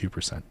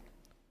 8.2%.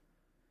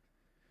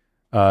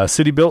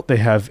 City Built, they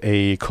have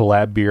a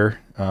collab beer.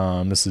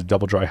 This is a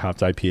double dry hopped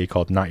IPA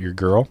called Not Your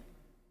Girl.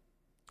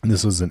 And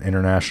this was an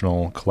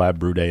international collab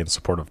brew day in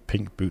support of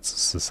Pink Boots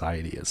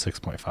Society at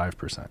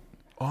 6.5%.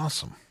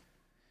 Awesome.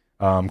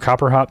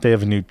 Copper Hop, they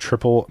have a new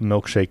triple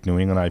milkshake New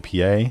England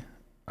IPA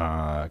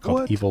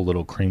called Evil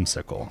Little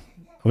Creamsicle.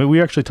 I mean,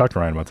 we actually talked to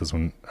Ryan about this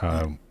when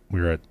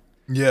we were at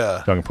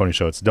Dog and Pony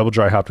Show. It's double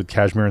dry hopped with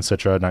cashmere and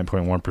citra,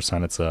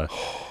 9.1%. It's a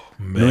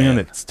New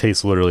England that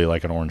tastes literally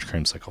like an orange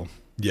creamsicle.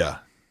 Yeah.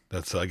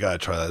 I gotta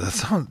try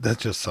that. That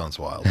just sounds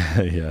wild.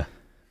 Yeah.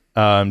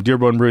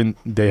 Dearborn Brewing,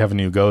 they have a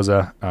new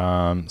Goza,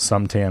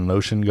 Suntan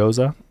Lotion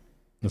Goza.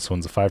 This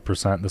one's a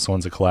 5%. This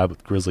one's a collab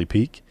with Grizzly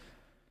Peak,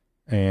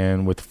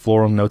 and with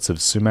floral notes of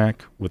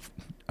sumac with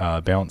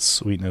balanced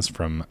sweetness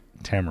from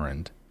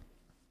tamarind.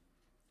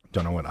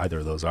 Don't know what either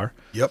of those are.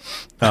 Yep.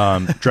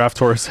 Draft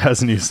Horse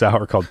has a new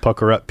sour called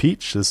Pucker Up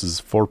Peach. This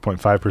is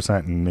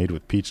 4.5% and made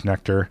with peach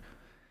nectar.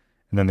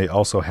 And then they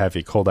also have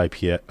a cold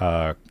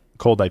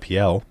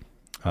IPL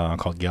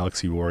called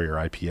Galaxy Warrior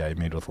IPA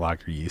made with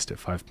lager yeast at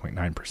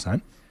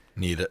 5.9%.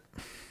 Need it.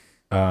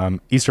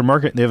 Eastern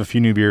Market, they have a few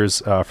new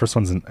beers. First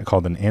one's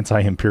called an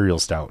Anti-Imperial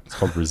Stout. It's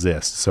called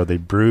Resist. So they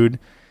brewed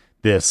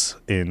this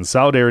in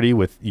solidarity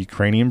with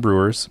Ukrainian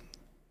brewers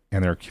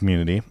and their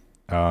community.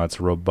 It's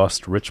a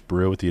robust, rich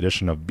brew with the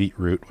addition of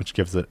beetroot, which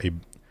gives it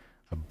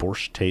a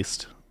borscht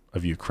taste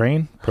of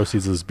Ukraine.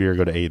 Proceeds of this beer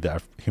go to aid the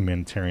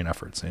humanitarian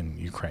efforts in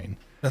Ukraine.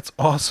 That's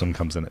awesome.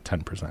 Comes in at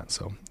 10%,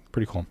 so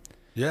pretty cool.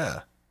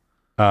 Yeah.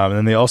 And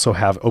then they also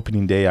have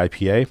Opening Day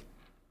IPA.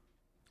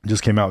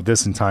 Just came out with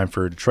this in time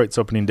for Detroit's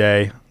Opening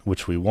Day,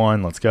 which we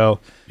won. Let's go.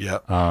 Yeah.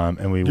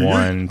 And we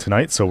won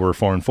tonight, so we're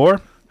 4-4.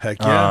 Heck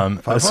yeah.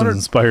 This is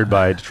inspired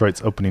by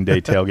Detroit's Opening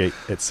Day tailgate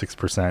at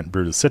 6%,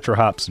 brewed with Citra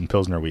hops and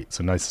Pilsner wheat.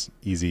 So nice,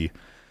 easy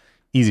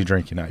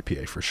drinking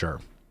IPA for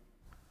sure.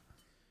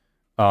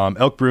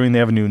 Elk Brewing, they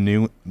have a new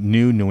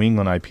New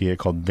England IPA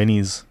called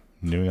Vinny's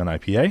New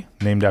England IPA,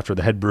 named after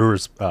the head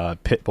brewer's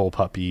pit bull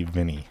puppy,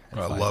 Vinny.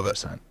 I love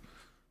it.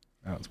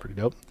 That was pretty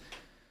dope.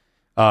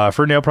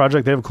 Ferndale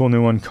Project, they have a cool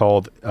new one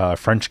called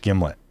French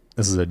Gimlet.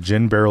 This is a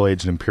gin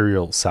barrel-aged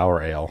imperial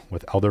sour ale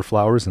with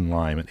elderflowers and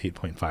lime at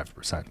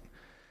 8.5%.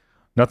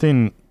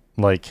 Nothing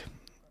like,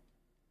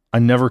 I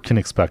never can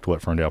expect what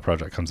Ferndale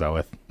Project comes out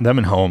with. Them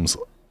and Holmes.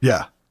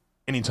 Yeah.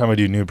 Anytime I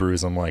do new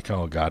brews, I'm like,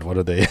 oh God, what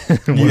do they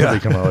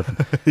come out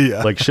with?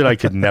 Yeah. Like shit I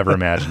could never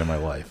imagine in my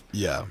life.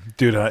 Yeah.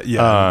 Dude,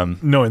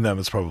 knowing them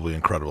is probably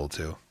incredible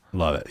too.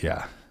 Love it,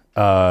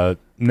 yeah.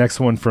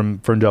 Next one from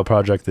Ferndale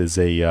Project is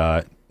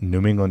a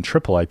New England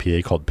triple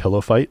IPA called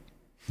Pillow Fight,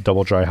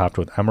 double dry hopped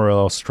with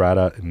Amarillo,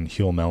 Strata, and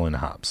Huell Melon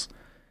hops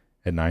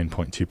at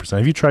 9.2%.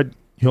 Have you tried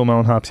Huell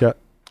Melon hops yet?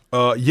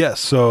 Yes.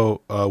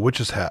 So,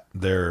 Witch's Hat,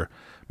 their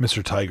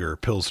Mr. Tiger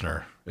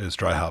Pilsner is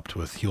dry hopped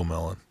with Huell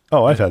Melon.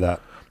 Oh, I've had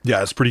that.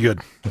 Yeah, it's pretty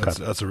good. Okay.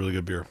 That's a really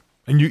good beer.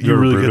 And you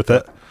ever really brewed get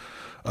with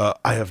that.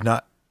 I have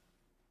not.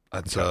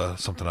 That's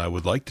something I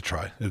would like to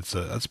try. That's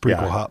a pretty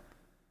cool hop.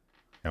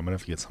 Yeah, I'm going to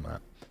have to get some of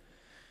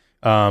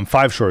that.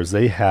 Five Shores,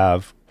 they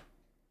have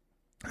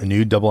a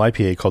new double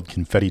IPA called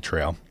Confetti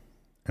Trail.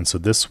 And so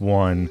this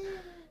one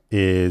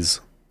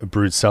is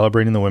brewed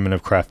celebrating the women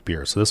of craft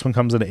beer. So this one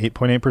comes in at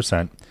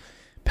 8.8%,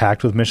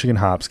 packed with Michigan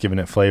hops, giving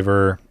it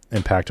flavor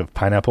impact of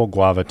pineapple,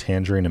 guava,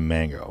 tangerine, and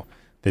mango.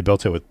 They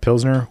built it with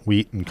Pilsner,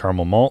 wheat, and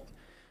caramel malt.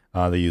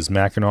 They use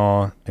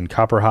Mackinac and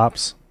copper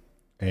hops.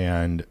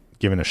 And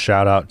giving a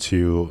shout out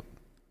to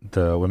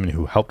the women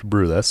who helped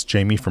brew this: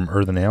 Jamie from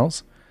Earthen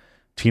Ales,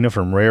 Tina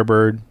from Rare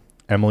Bird,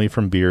 Emily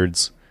from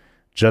Beards,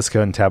 Jessica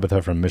and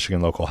Tabitha from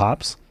Michigan Local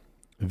Hops,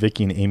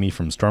 Vicky and Amy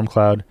from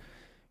Stormcloud,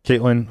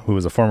 Caitlin, who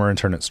was a former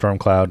intern at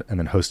Stormcloud, and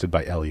then hosted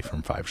by Ellie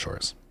from Five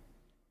Shores.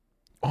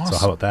 Awesome. So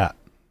how about that?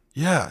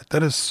 Yeah,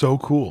 that is so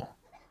cool.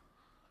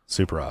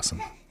 Super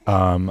awesome.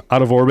 Out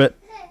of Orbit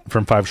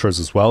from Five Shores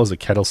as well is a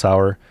kettle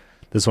sour.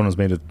 This one was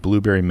made with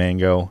blueberry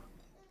mango,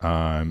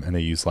 and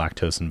they use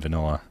lactose and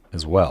vanilla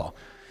as well.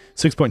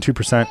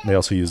 6.2%. They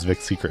also use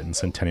Vic's Secret and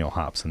Centennial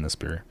hops in this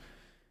beer.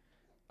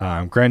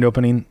 Grand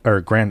Armory,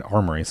 Grand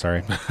Armory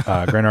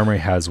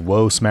has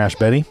Whoa Smash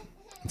Betty.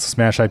 It's a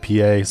Smash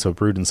IPA, so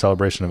brewed in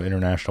celebration of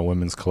International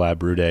Women's Collab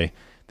Brew Day.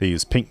 They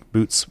use Pink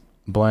Boots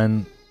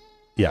blend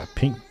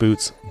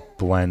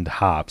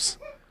hops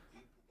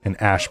and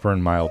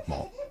Ashburn mild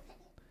malt.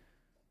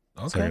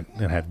 Okay. So they're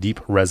going to have deep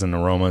resin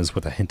aromas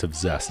with a hint of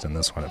zest in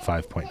this one at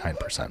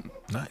 5.9%.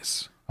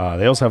 Nice.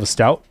 They also have a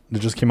stout that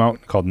just came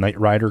out called Night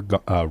Rider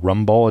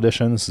Rum Ball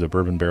Edition. This is a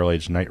bourbon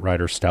barrel-aged Night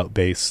Rider stout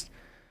base,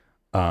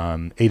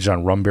 aged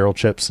on rum barrel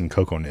chips and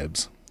cocoa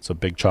nibs. So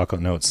big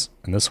chocolate notes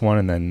in this one,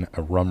 and then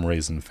a rum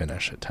raisin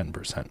finish at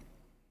 10%.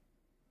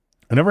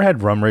 I never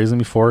had rum raisin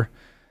before.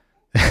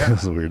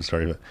 This is a weird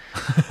story,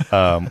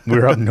 but we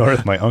were up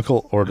north. My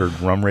uncle ordered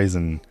rum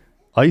raisin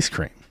ice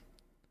cream.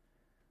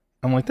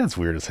 I'm like, that's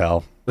weird as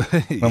hell.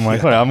 I'm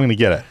like, well, I'm going to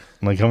get it.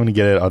 I'm going to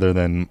get it other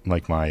than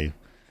like my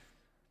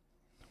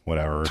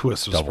whatever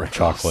twist double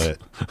chocolate.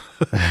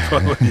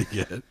 What do you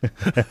get?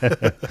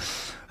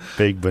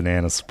 Big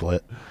banana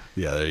split.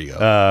 Yeah, there you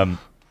go.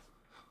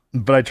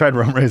 But I tried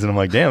rum raisin. I'm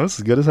like, damn, this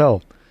is good as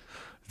hell.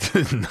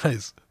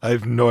 Nice. I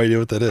have no idea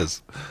what that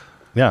is.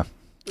 Yeah.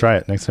 Try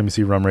it. Next time you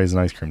see rum raisin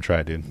ice cream,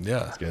 try it, dude.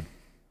 Yeah. It's good.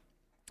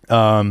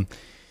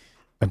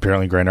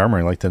 Apparently Grand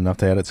Armory liked it enough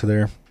to add it to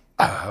their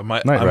I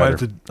might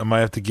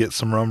have to get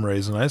some rum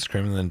raisin ice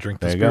cream and then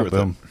drink this beer with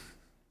it.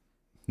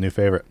 New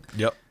favorite.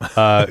 Yep.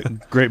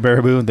 Great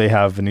Baraboo, they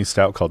have a new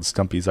stout called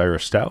Stumpy's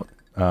Irish Stout.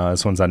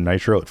 This one's on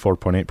nitro at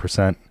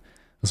 4.8%.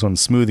 This one's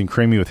smooth and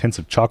creamy with hints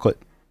of chocolate,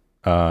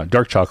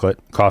 dark chocolate,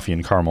 coffee,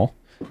 and caramel.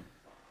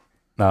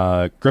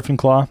 Griffin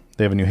Claw,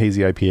 they have a new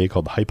hazy IPA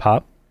called Hype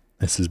Hop.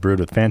 This is brewed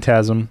with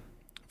Phantasm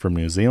from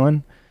New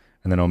Zealand,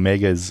 and then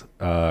Omega's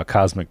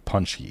Cosmic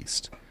Punch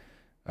yeast.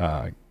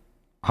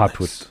 Hopped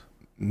with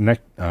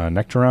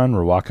Nectaron,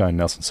 Rawaka, and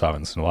Nelson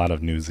Sauvins. And a lot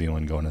of New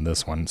Zealand going in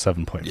this one,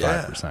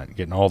 7.5%.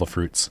 Getting all the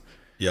fruits.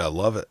 Yeah, I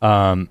love it.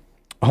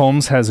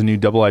 Holmes has a new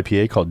double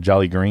IPA called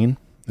Jolly Green.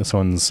 This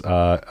one's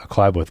a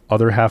collab with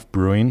Other Half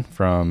Brewing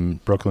from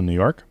Brooklyn, New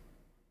York.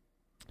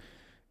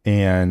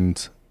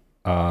 And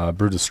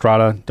brewed with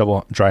Strata,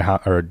 dry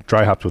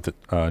hopped with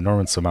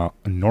enormous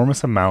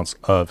amounts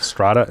of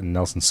Strata and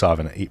Nelson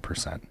Sauvin at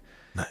 8%.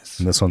 Nice.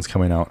 And this one's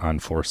coming out on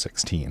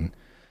 4/16.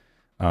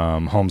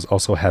 Holmes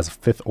also has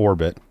Fifth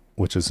Orbit,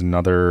 which is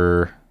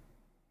another.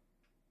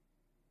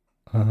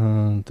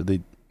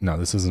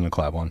 This isn't a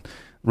collab one.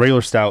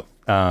 Regular stout,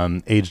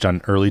 aged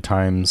on Early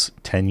Times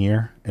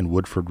 10-year and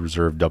Woodford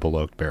Reserve double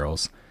oaked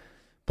barrels,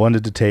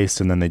 blended to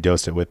taste, and then they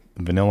dosed it with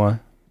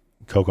vanilla,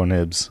 cocoa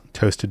nibs,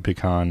 toasted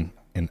pecan,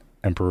 and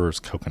Emperor's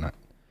coconut.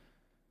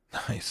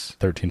 Nice.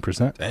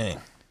 13%. Dang.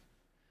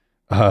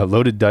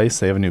 Loaded Dice,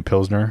 they have a new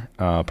Pilsner,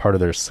 part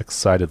of their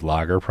six-sided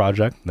lager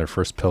project, their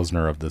first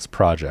Pilsner of this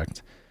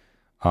project.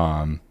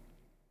 And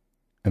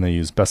they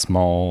use Best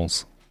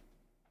Malls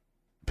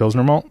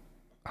Pilsner malt,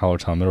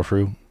 Hallertau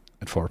Mittelfrüh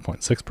at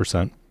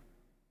 4.6%.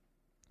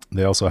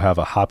 They also have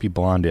a hoppy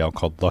blonde ale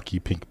called Lucky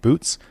Pink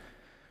Boots,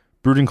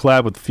 brewed in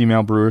collab with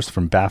female brewers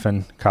from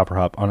Baffin, Copper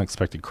Hop,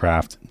 Unexpected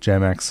Craft,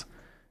 Jamex,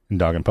 and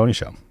Dog and Pony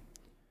Show.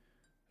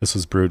 This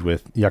was brewed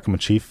with Yakima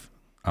Chief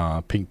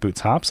Pink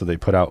Boots hops that they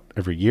put out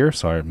every year.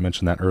 So I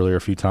mentioned that earlier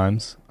a few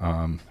times.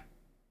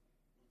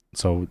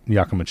 So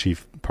Yakima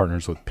Chief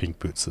partners with Pink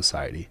Boots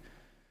Society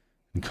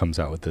and comes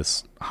out with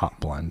this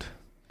hop blend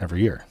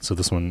every year. So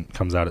this one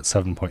comes out at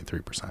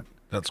 7.3%.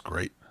 That's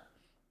great.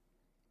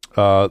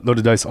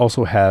 Loaded Dice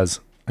also has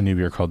a new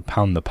beer called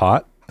Pound the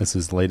Pot. This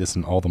is the latest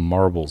in all the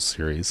Marbles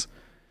series.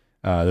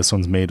 This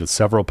one's made with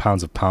several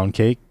pounds of pound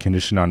cake,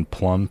 conditioned on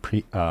plum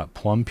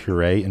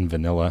puree and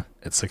vanilla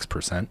at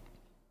 6%.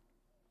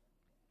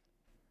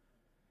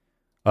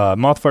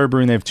 Mothfire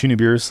Brewing, they have 2 new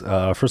beers.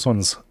 First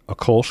one's a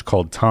Kolsch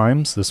called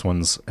Times. This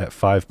one's at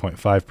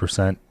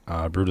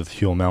 5.5%, brewed with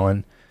Huell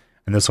Melon.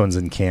 And this one's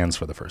in cans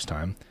for the first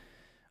time.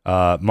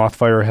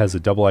 Mothfire has a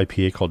double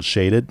IPA called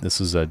Shaded. This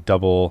is a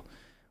double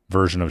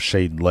version of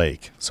Shade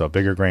Lake. So a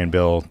bigger grain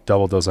bill,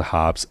 double dose of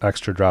hops,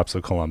 extra drops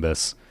of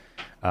Columbus,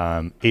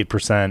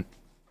 8%.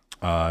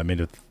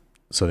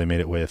 So they made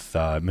it with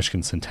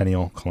Michigan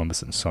Centennial,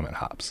 Columbus, and Summit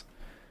hops.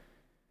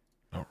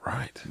 All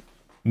right.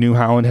 New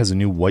Holland has a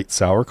new white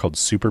sour called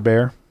Super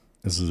Bear.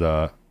 This is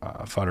a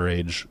fodder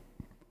age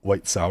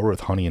white sour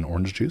with honey and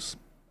orange juice.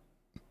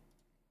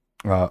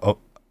 I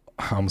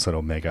almost said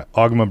Omega.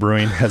 Ogma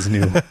Brewing has a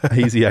new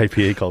hazy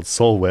IPA called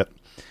Soul Whip.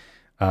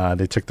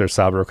 They took their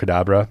Sabro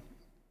Cadabra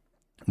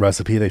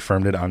recipe. They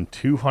firmed it on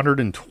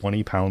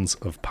 220 pounds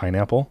of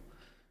pineapple,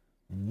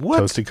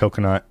 toasted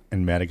coconut,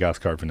 and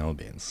Madagascar vanilla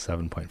beans,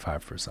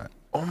 7.5%.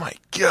 Oh my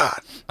God.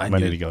 I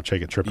need to go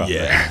take a trip out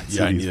there.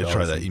 Yeah, I need to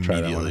try that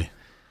immediately.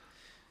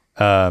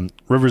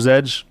 River's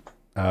Edge,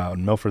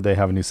 in Milford, they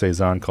have a new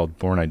Saison called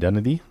Bjorn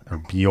Identity.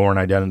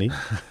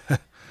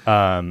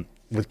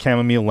 With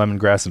chamomile,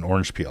 lemongrass, and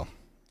orange peel.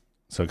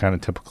 So kind of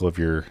typical of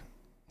your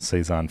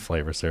Saison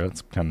flavors there.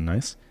 That's kind of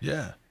nice.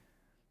 Yeah.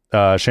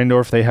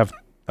 Schendorf, they have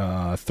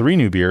 3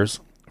 new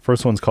beers.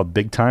 First one's called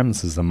Big Time.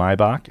 This is the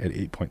Maibach at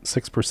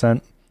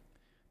 8.6%.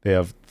 They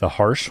have the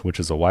Harsh, which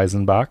is a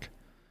Weizenbach.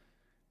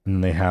 And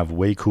then they have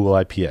Way Cool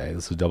IPA.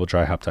 This is a double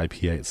dry hopped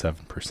IPA at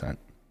 7%.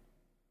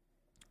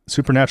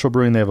 Supernatural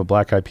Brewing, they have a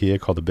black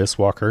IPA called the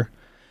Bisswalker,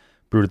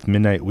 brewed with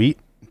Midnight Wheat,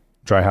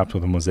 dry hopped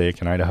with a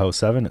Mosaic and Idaho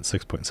 7 at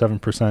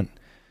 6.7%.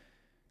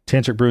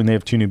 Tantric Brewing, they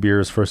have 2 new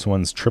beers. First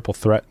one's Triple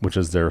Threat, which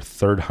is their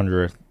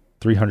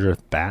 300th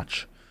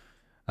batch.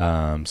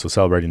 So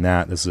celebrating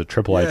that, this is a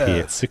triple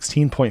IPA at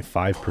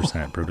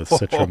 16.5%, brewed with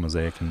Citra,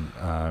 Mosaic, and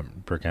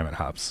Bergamot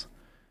hops.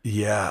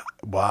 Yeah.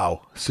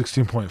 Wow.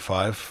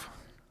 16.5.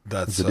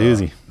 That's a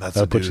doozy.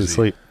 That'll put you to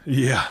sleep.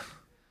 Yeah.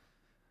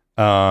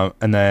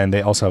 And then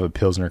they also have a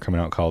Pilsner coming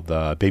out called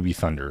Baby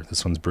Thunder.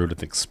 This one's brewed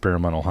with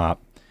experimental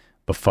hop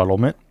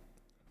befuddlement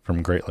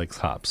from Great Lakes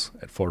hops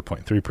at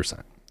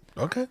 4.3%.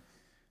 Okay.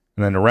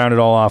 And then to round it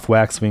all off,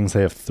 Wax Wings,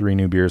 they have 3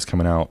 new beers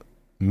coming out.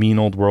 Mean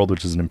Old World,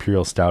 which is an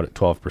Imperial Stout at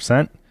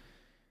 12%.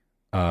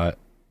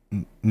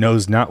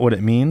 Knows Not What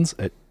It Means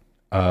at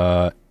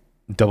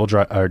double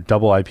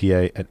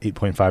IPA at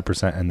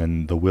 8.5%. And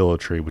then the Willow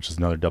Tree, which is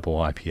another double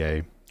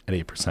IPA at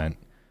 8%.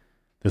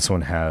 This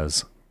one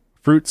has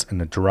fruits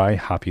and a dry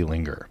hoppy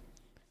linger.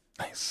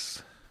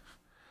 Nice.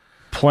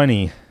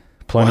 Plenty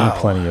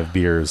of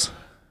beers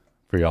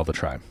for y'all to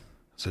try.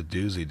 It's a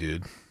doozy,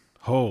 dude.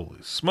 Holy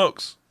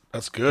smokes.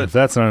 That's good. If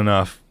that's not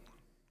enough,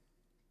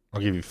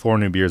 I'll give you 4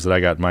 new beers that I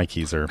got in my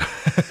Keyser.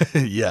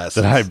 Yes.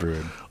 That I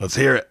brewed. Let's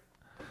hear it.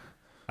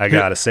 I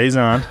got a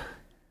Saison.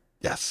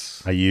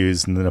 Yes. I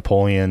used the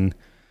Napoleon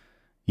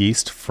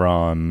yeast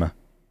from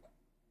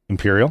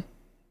Imperial.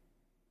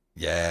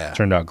 Yeah.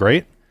 Turned out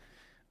great.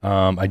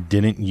 I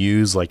didn't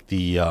use like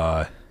the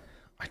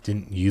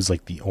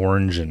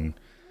orange and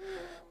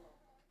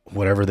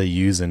whatever they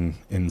use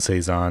in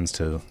Saisons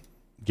to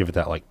give it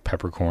that like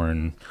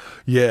peppercorn.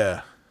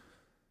 Yeah.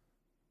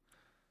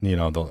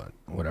 The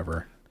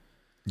whatever.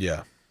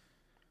 Yeah.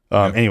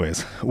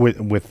 Anyways,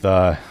 with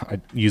I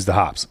used the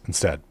hops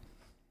instead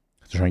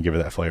to try and give it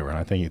that flavor, and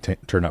I think it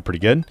turned out pretty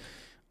good.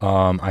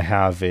 I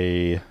have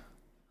a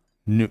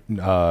new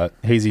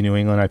hazy New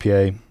England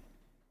IPA.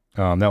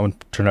 That one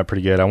turned out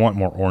pretty good. I want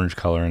more orange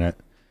color in it.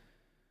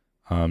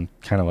 Kind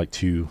of like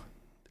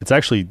it's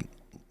actually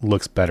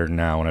looks better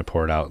now when I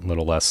pour it out. A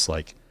little less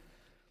like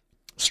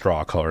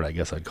straw colored, I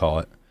guess I'd call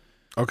it.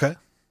 Okay.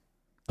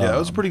 Yeah, that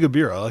was a pretty good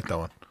beer. I like that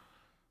one.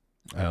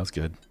 That was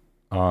good.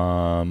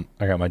 I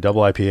got my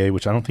double IPA,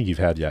 which I don't think you've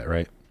had yet,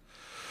 right?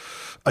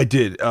 I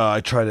did.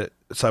 I tried it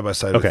side by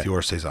side with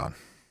your Saison.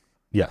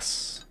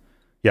 Yes.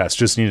 Yeah, it's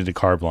just needed to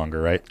carb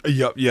longer, right?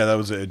 Yep. Yeah, that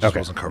was it. It just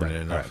wasn't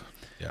carbonated enough.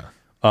 Right.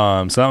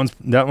 Yeah. So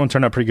that one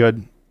turned out pretty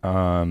good.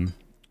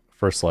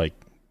 First like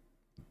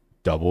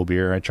double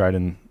beer I tried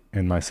in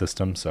my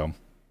system, so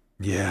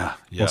yeah.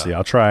 We'll see.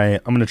 I'm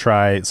gonna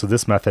try. So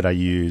this method I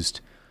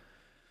used,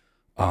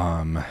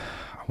 I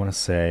want to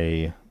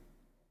say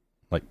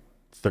like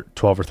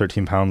 12 or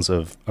 13 pounds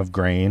of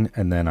grain,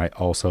 and then I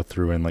also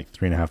threw in like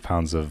 3.5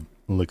 pounds of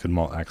liquid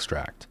malt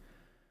extract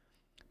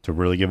to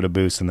really give it a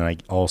boost, and then I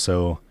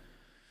also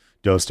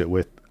dosed it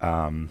with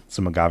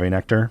some agave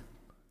nectar.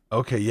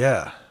 Okay,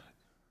 yeah.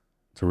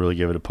 To really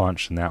give it a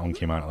punch, and that one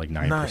came out at like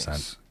 9%.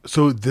 Nice.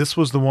 So this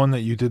was the one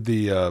that you did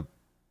the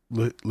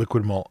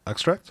liquid malt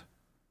extract?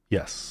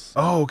 Yes.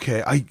 Oh,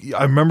 okay. I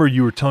remember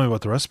you were telling me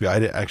about the recipe. I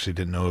actually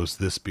didn't know it was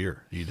this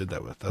beer you did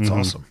that with. That's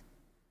awesome.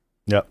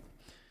 Yep.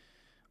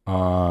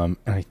 And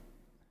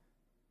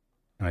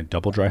I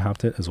double dry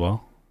hopped it as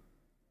well.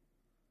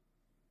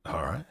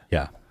 All right.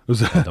 Yeah. Was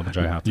that double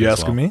dry hopped? You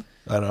asking me?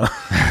 I don't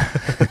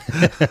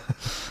know.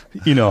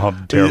 You know how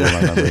terrible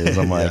my memory is.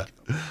 I'm like,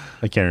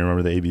 I can't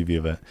remember the ABV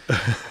of it.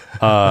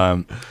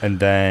 And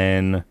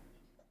then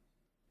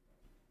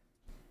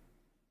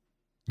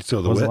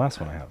so what was the last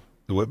one I have?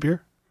 The wit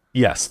beer?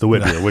 Yes, the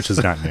wit beer, which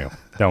is not new.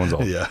 That one's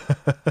old. Yeah.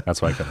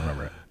 That's why I couldn't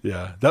remember it.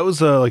 Yeah. That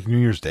was like New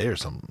Year's Day or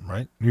something,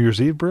 right? New Year's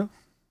Eve brew?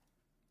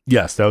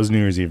 Yes, that was New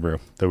Year's Eve brew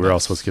that we were all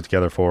supposed to get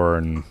together for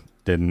and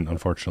didn't,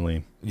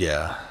 unfortunately.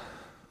 Yeah.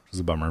 It was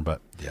a bummer,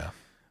 but. Yeah.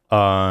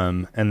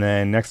 And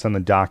then next on the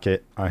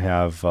docket, I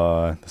have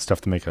the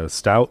stuff to make a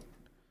stout.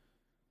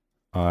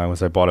 I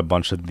bought a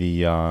bunch of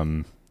the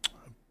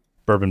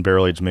bourbon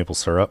barrel-aged maple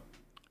syrup.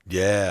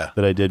 Yeah.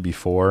 That I did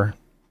before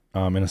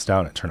in a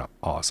stout, and it turned out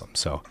awesome.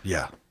 So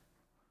yeah.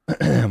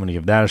 I'm going to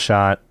give that a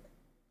shot.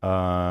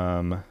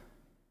 I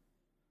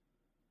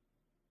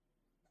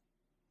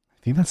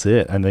think that's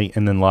it. And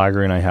then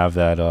lager, and I have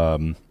that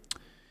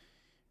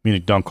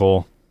Munich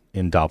Dunkel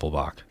in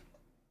Doppelbock.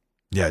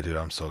 Yeah, dude,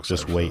 I'm so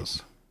excited. Just wait.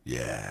 This.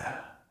 Yeah.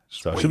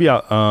 So it should be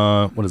out.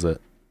 What is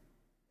it?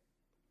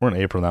 We're in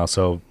April now,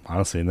 so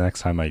honestly, the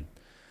next time I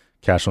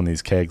cash on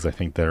these kegs, I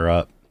think they're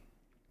up.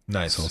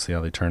 Nice. So we'll see how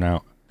they turn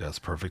out. That's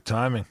perfect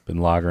timing. Been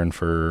lagering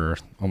for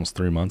almost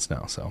 3 months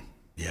now, so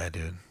yeah,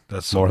 dude,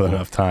 that's more than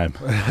enough time.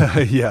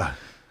 Yeah,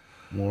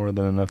 more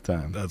than enough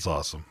time. That's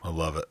awesome. I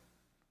love it.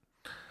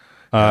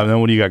 Then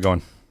what do you got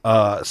going?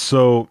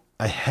 So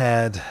I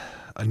had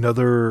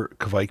another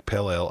Kvike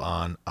Pale Ale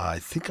on. I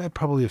think I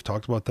probably have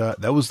talked about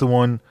that. That was the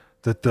one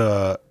that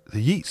the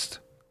yeast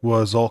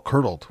was all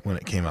curdled when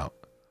it came out.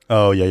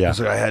 Oh yeah. It's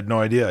like I had no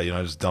idea.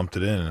 I just dumped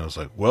it in, and I was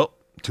like, well,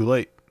 too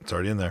late. It's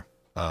already in there.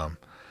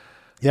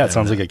 Yeah, it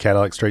sounds like a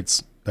Cadillac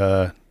Straits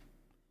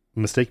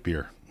mistake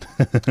beer.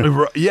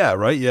 Yeah,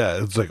 right.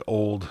 Yeah, it's like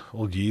old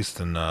yeast,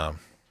 and yeah,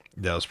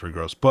 it was pretty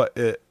gross. But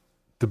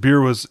the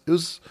beer was a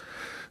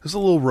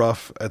little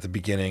rough at the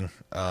beginning.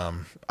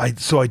 I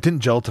didn't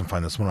gelatin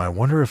find this one. I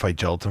wonder if I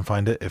gelatin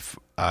find it, if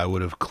I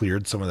would have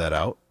cleared some of that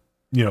out.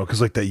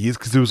 Because like that yeast,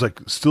 because it was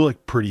like still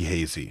like pretty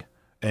hazy,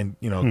 and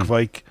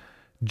Kvike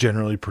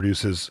generally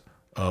produces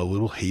a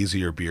little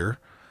hazier beer,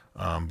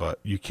 but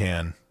you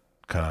can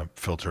kind of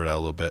filter it out a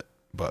little bit.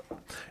 But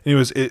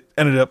anyways, it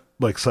ended up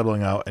like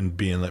settling out and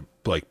being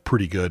like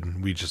pretty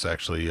good. We just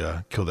actually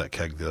killed that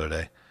keg the other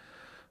day,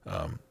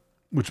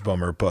 which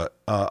bummer. But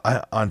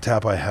on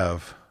tap I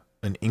have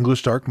an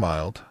English Dark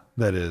Mild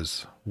that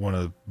is one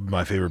of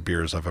my favorite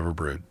beers I've ever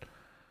brewed.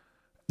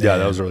 Yeah,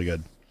 that was really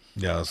good.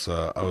 Yeah,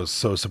 I was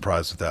so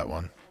surprised with that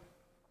one.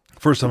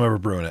 First time ever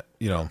brewing it,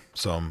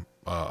 so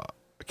I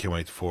can't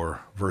wait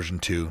for version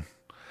 2.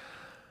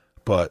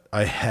 But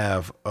I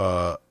have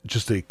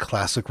just a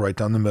classic right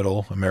down the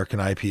middle American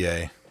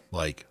IPA,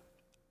 like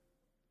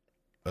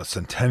a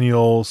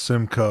Centennial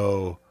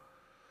Simcoe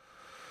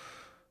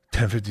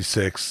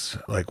 1056,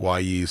 like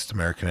Wyeast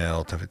American Ale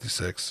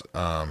 1056.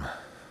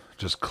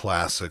 Just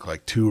classic,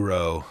 like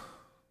 2-row,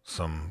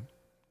 some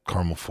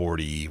caramel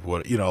 40.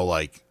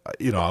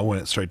 I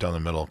went straight down the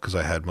middle because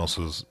I had most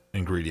of those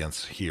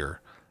ingredients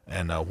here,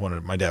 and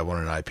my dad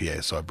wanted an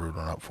IPA, so I brewed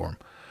one up for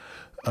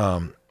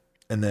him.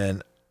 And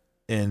then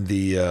in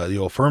the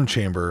old firm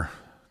chamber,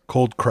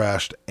 cold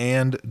crashed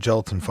and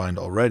gelatin find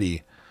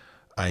already,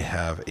 I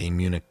have a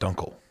Munich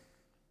Dunkel.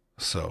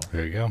 So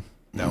there you go.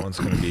 That one's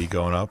going to be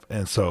going up.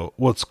 And so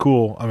what's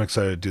cool, I'm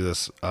excited to do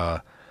this.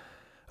 I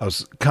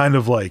was kind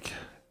of like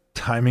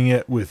timing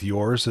it with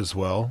yours as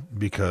well,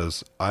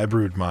 because I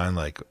brewed mine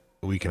like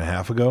a week and a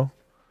half ago,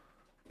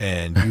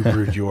 and you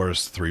brewed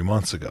yours 3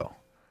 months ago.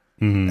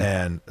 Mm-hmm.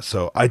 And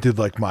so I did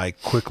like my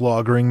quick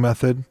lagering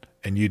method,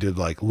 and you did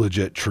like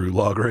legit true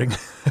lagering,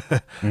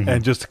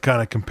 and just to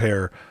kind of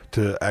compare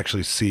to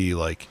actually see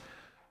like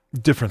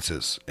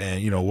differences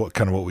and,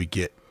 what we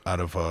get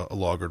out of a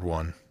lagered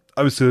one.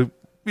 Obviously,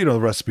 the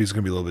recipe is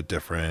going to be a little bit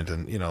different,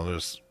 and,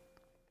 there's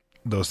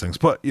those things,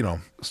 but,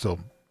 still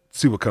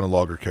see what kind of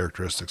lager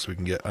characteristics we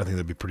can get. I think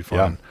that'd be pretty fun.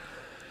 Yeah.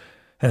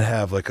 And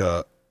have like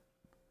a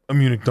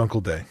Munich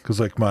Dunkel day. Cause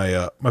like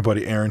my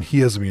buddy Aaron, he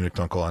has a Munich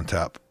Dunkel on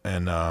tap,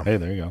 and, hey,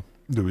 there you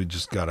go. We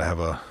just got to have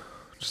a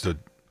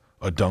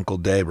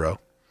Dunkel day, bro.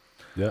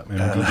 Yeah,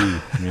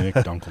 Munich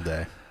Dunkel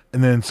day.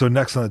 And then, so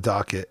next on the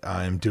docket,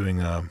 I'm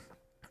doing an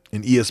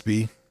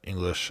ESB,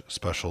 English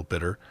Special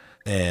Bitter.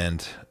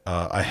 And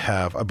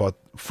I bought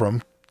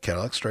from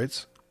Cadillac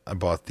Straits, I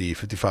bought the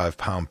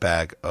 55-pound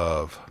bag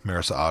of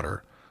Marissa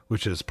Otter,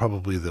 which is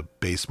probably the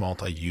base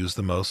malt I use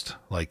the most,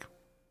 like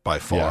by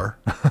far.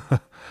 Yeah.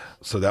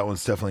 So that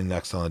one's definitely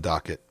next on the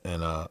docket.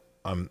 And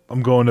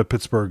I'm going to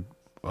Pittsburgh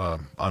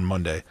on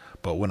Monday,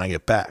 but when I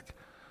get back,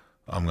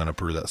 I'm going to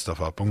brew that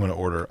stuff up. I'm going to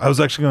order. I was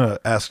actually going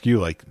to ask you,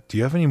 like, do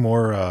you have any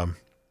more of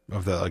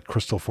that, like,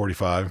 Crystal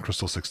 45 and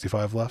Crystal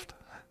 65 left?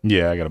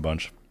 Yeah, I got a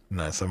bunch.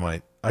 Nice.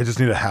 I just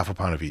need a half a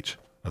pound of each.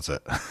 That's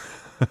it.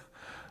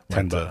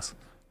 $10.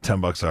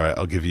 $10. All right.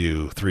 I'll give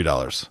you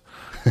 $3.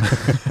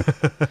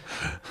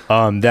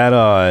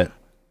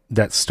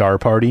 That Star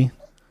Party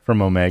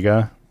from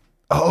Omega.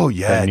 Oh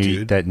yeah,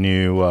 dude. That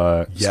new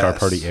Star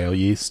Party ale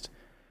yeast.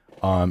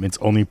 It's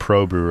only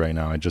Pro Brew right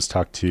now. I just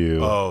talked to.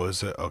 Oh,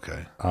 is it?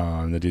 Okay.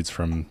 The dudes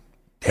from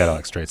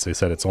Cadillac Straits. They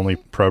said it's only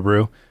Pro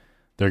Brew.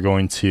 They're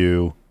going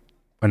to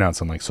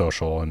announce on like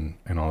social and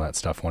all that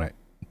stuff when it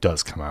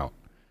does come out.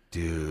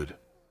 Dude.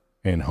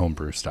 In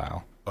homebrew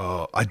style.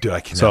 Oh, I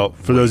cannot. So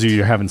for those of you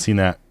who haven't seen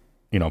that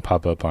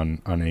pop up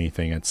on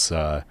anything. It's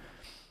a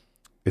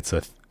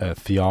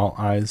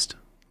thiolized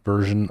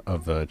version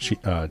of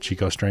the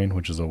Chico strain,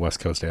 which is a West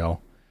Coast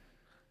ale.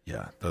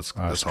 Yeah, that's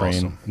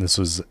strain.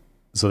 Awesome.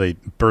 So they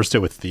burst it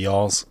with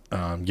thiols,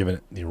 giving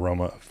it the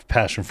aroma of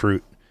passion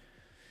fruit,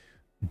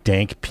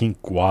 dank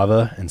pink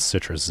guava, and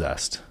citrus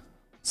zest.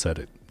 Said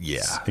it.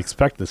 Yeah.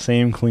 Expect the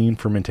same clean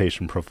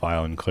fermentation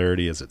profile and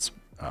clarity as its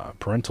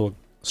parental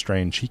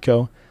strain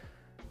Chico,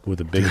 with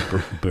a big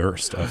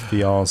burst of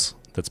thiols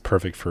that's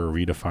perfect for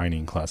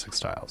redefining classic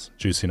styles,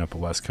 juicing up a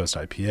West Coast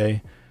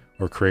IPA,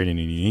 or creating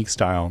a unique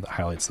style that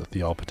highlights the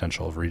thiol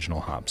potential of regional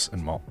hops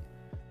and malt.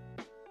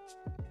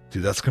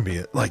 Dude, that's gonna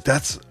be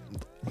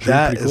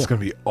that is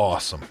gonna be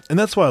awesome, and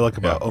that's what I like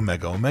about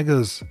Omega.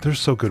 Omegas, they're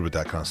so good with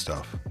that kind of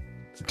stuff,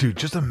 dude.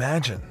 Just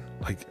imagine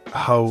like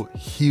how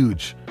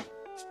huge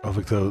of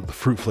like the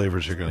fruit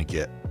flavors you're gonna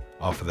get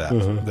off of that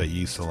that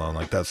yeast alone.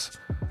 Like that's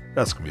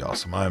gonna be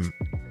awesome. I'm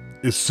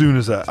just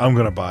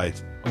gonna buy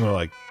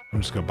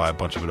a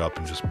bunch of it up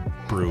and just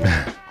brew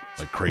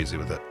like crazy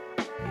with it.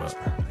 But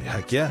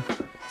heck yeah.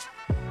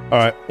 All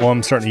right, well,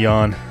 I'm starting to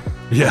yawn.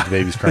 Yeah, the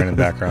baby's crying in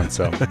the background,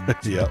 so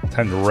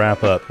time to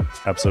wrap up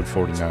episode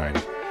 49.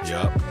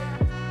 Yep.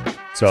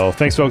 So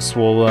thanks, folks.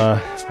 We'll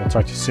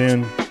talk to you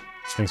soon.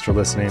 Thanks for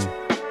listening.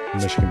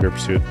 Michigan Beer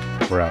Pursuit,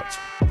 we're out.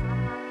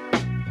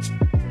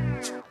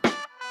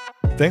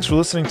 Thanks for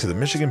listening to the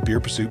Michigan Beer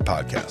Pursuit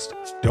podcast.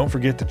 Don't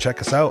forget to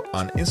check us out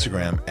on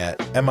Instagram at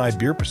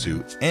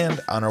MIBeerPursuit and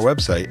on our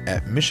website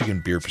at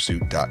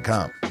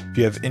MichiganBeerPursuit.com. If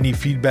you have any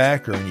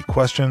feedback or any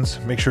questions,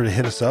 make sure to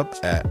hit us up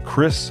at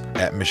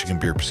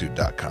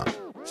Chris@MichiganBeerPursuit.com.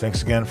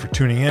 Thanks again for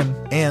tuning in,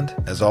 and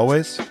as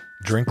always,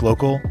 drink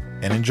local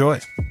and enjoy.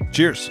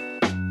 Cheers.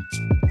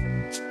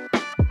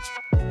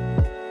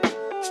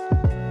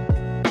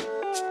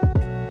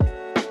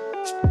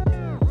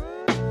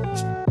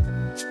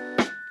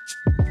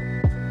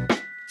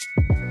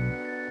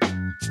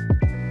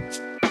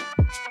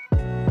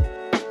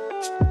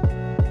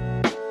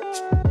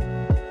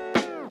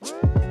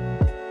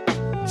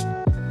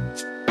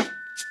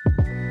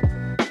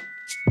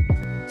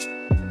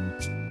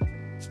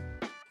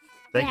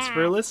 Thanks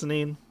for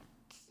listening.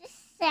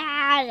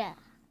 Sad.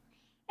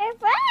 Or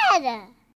bad.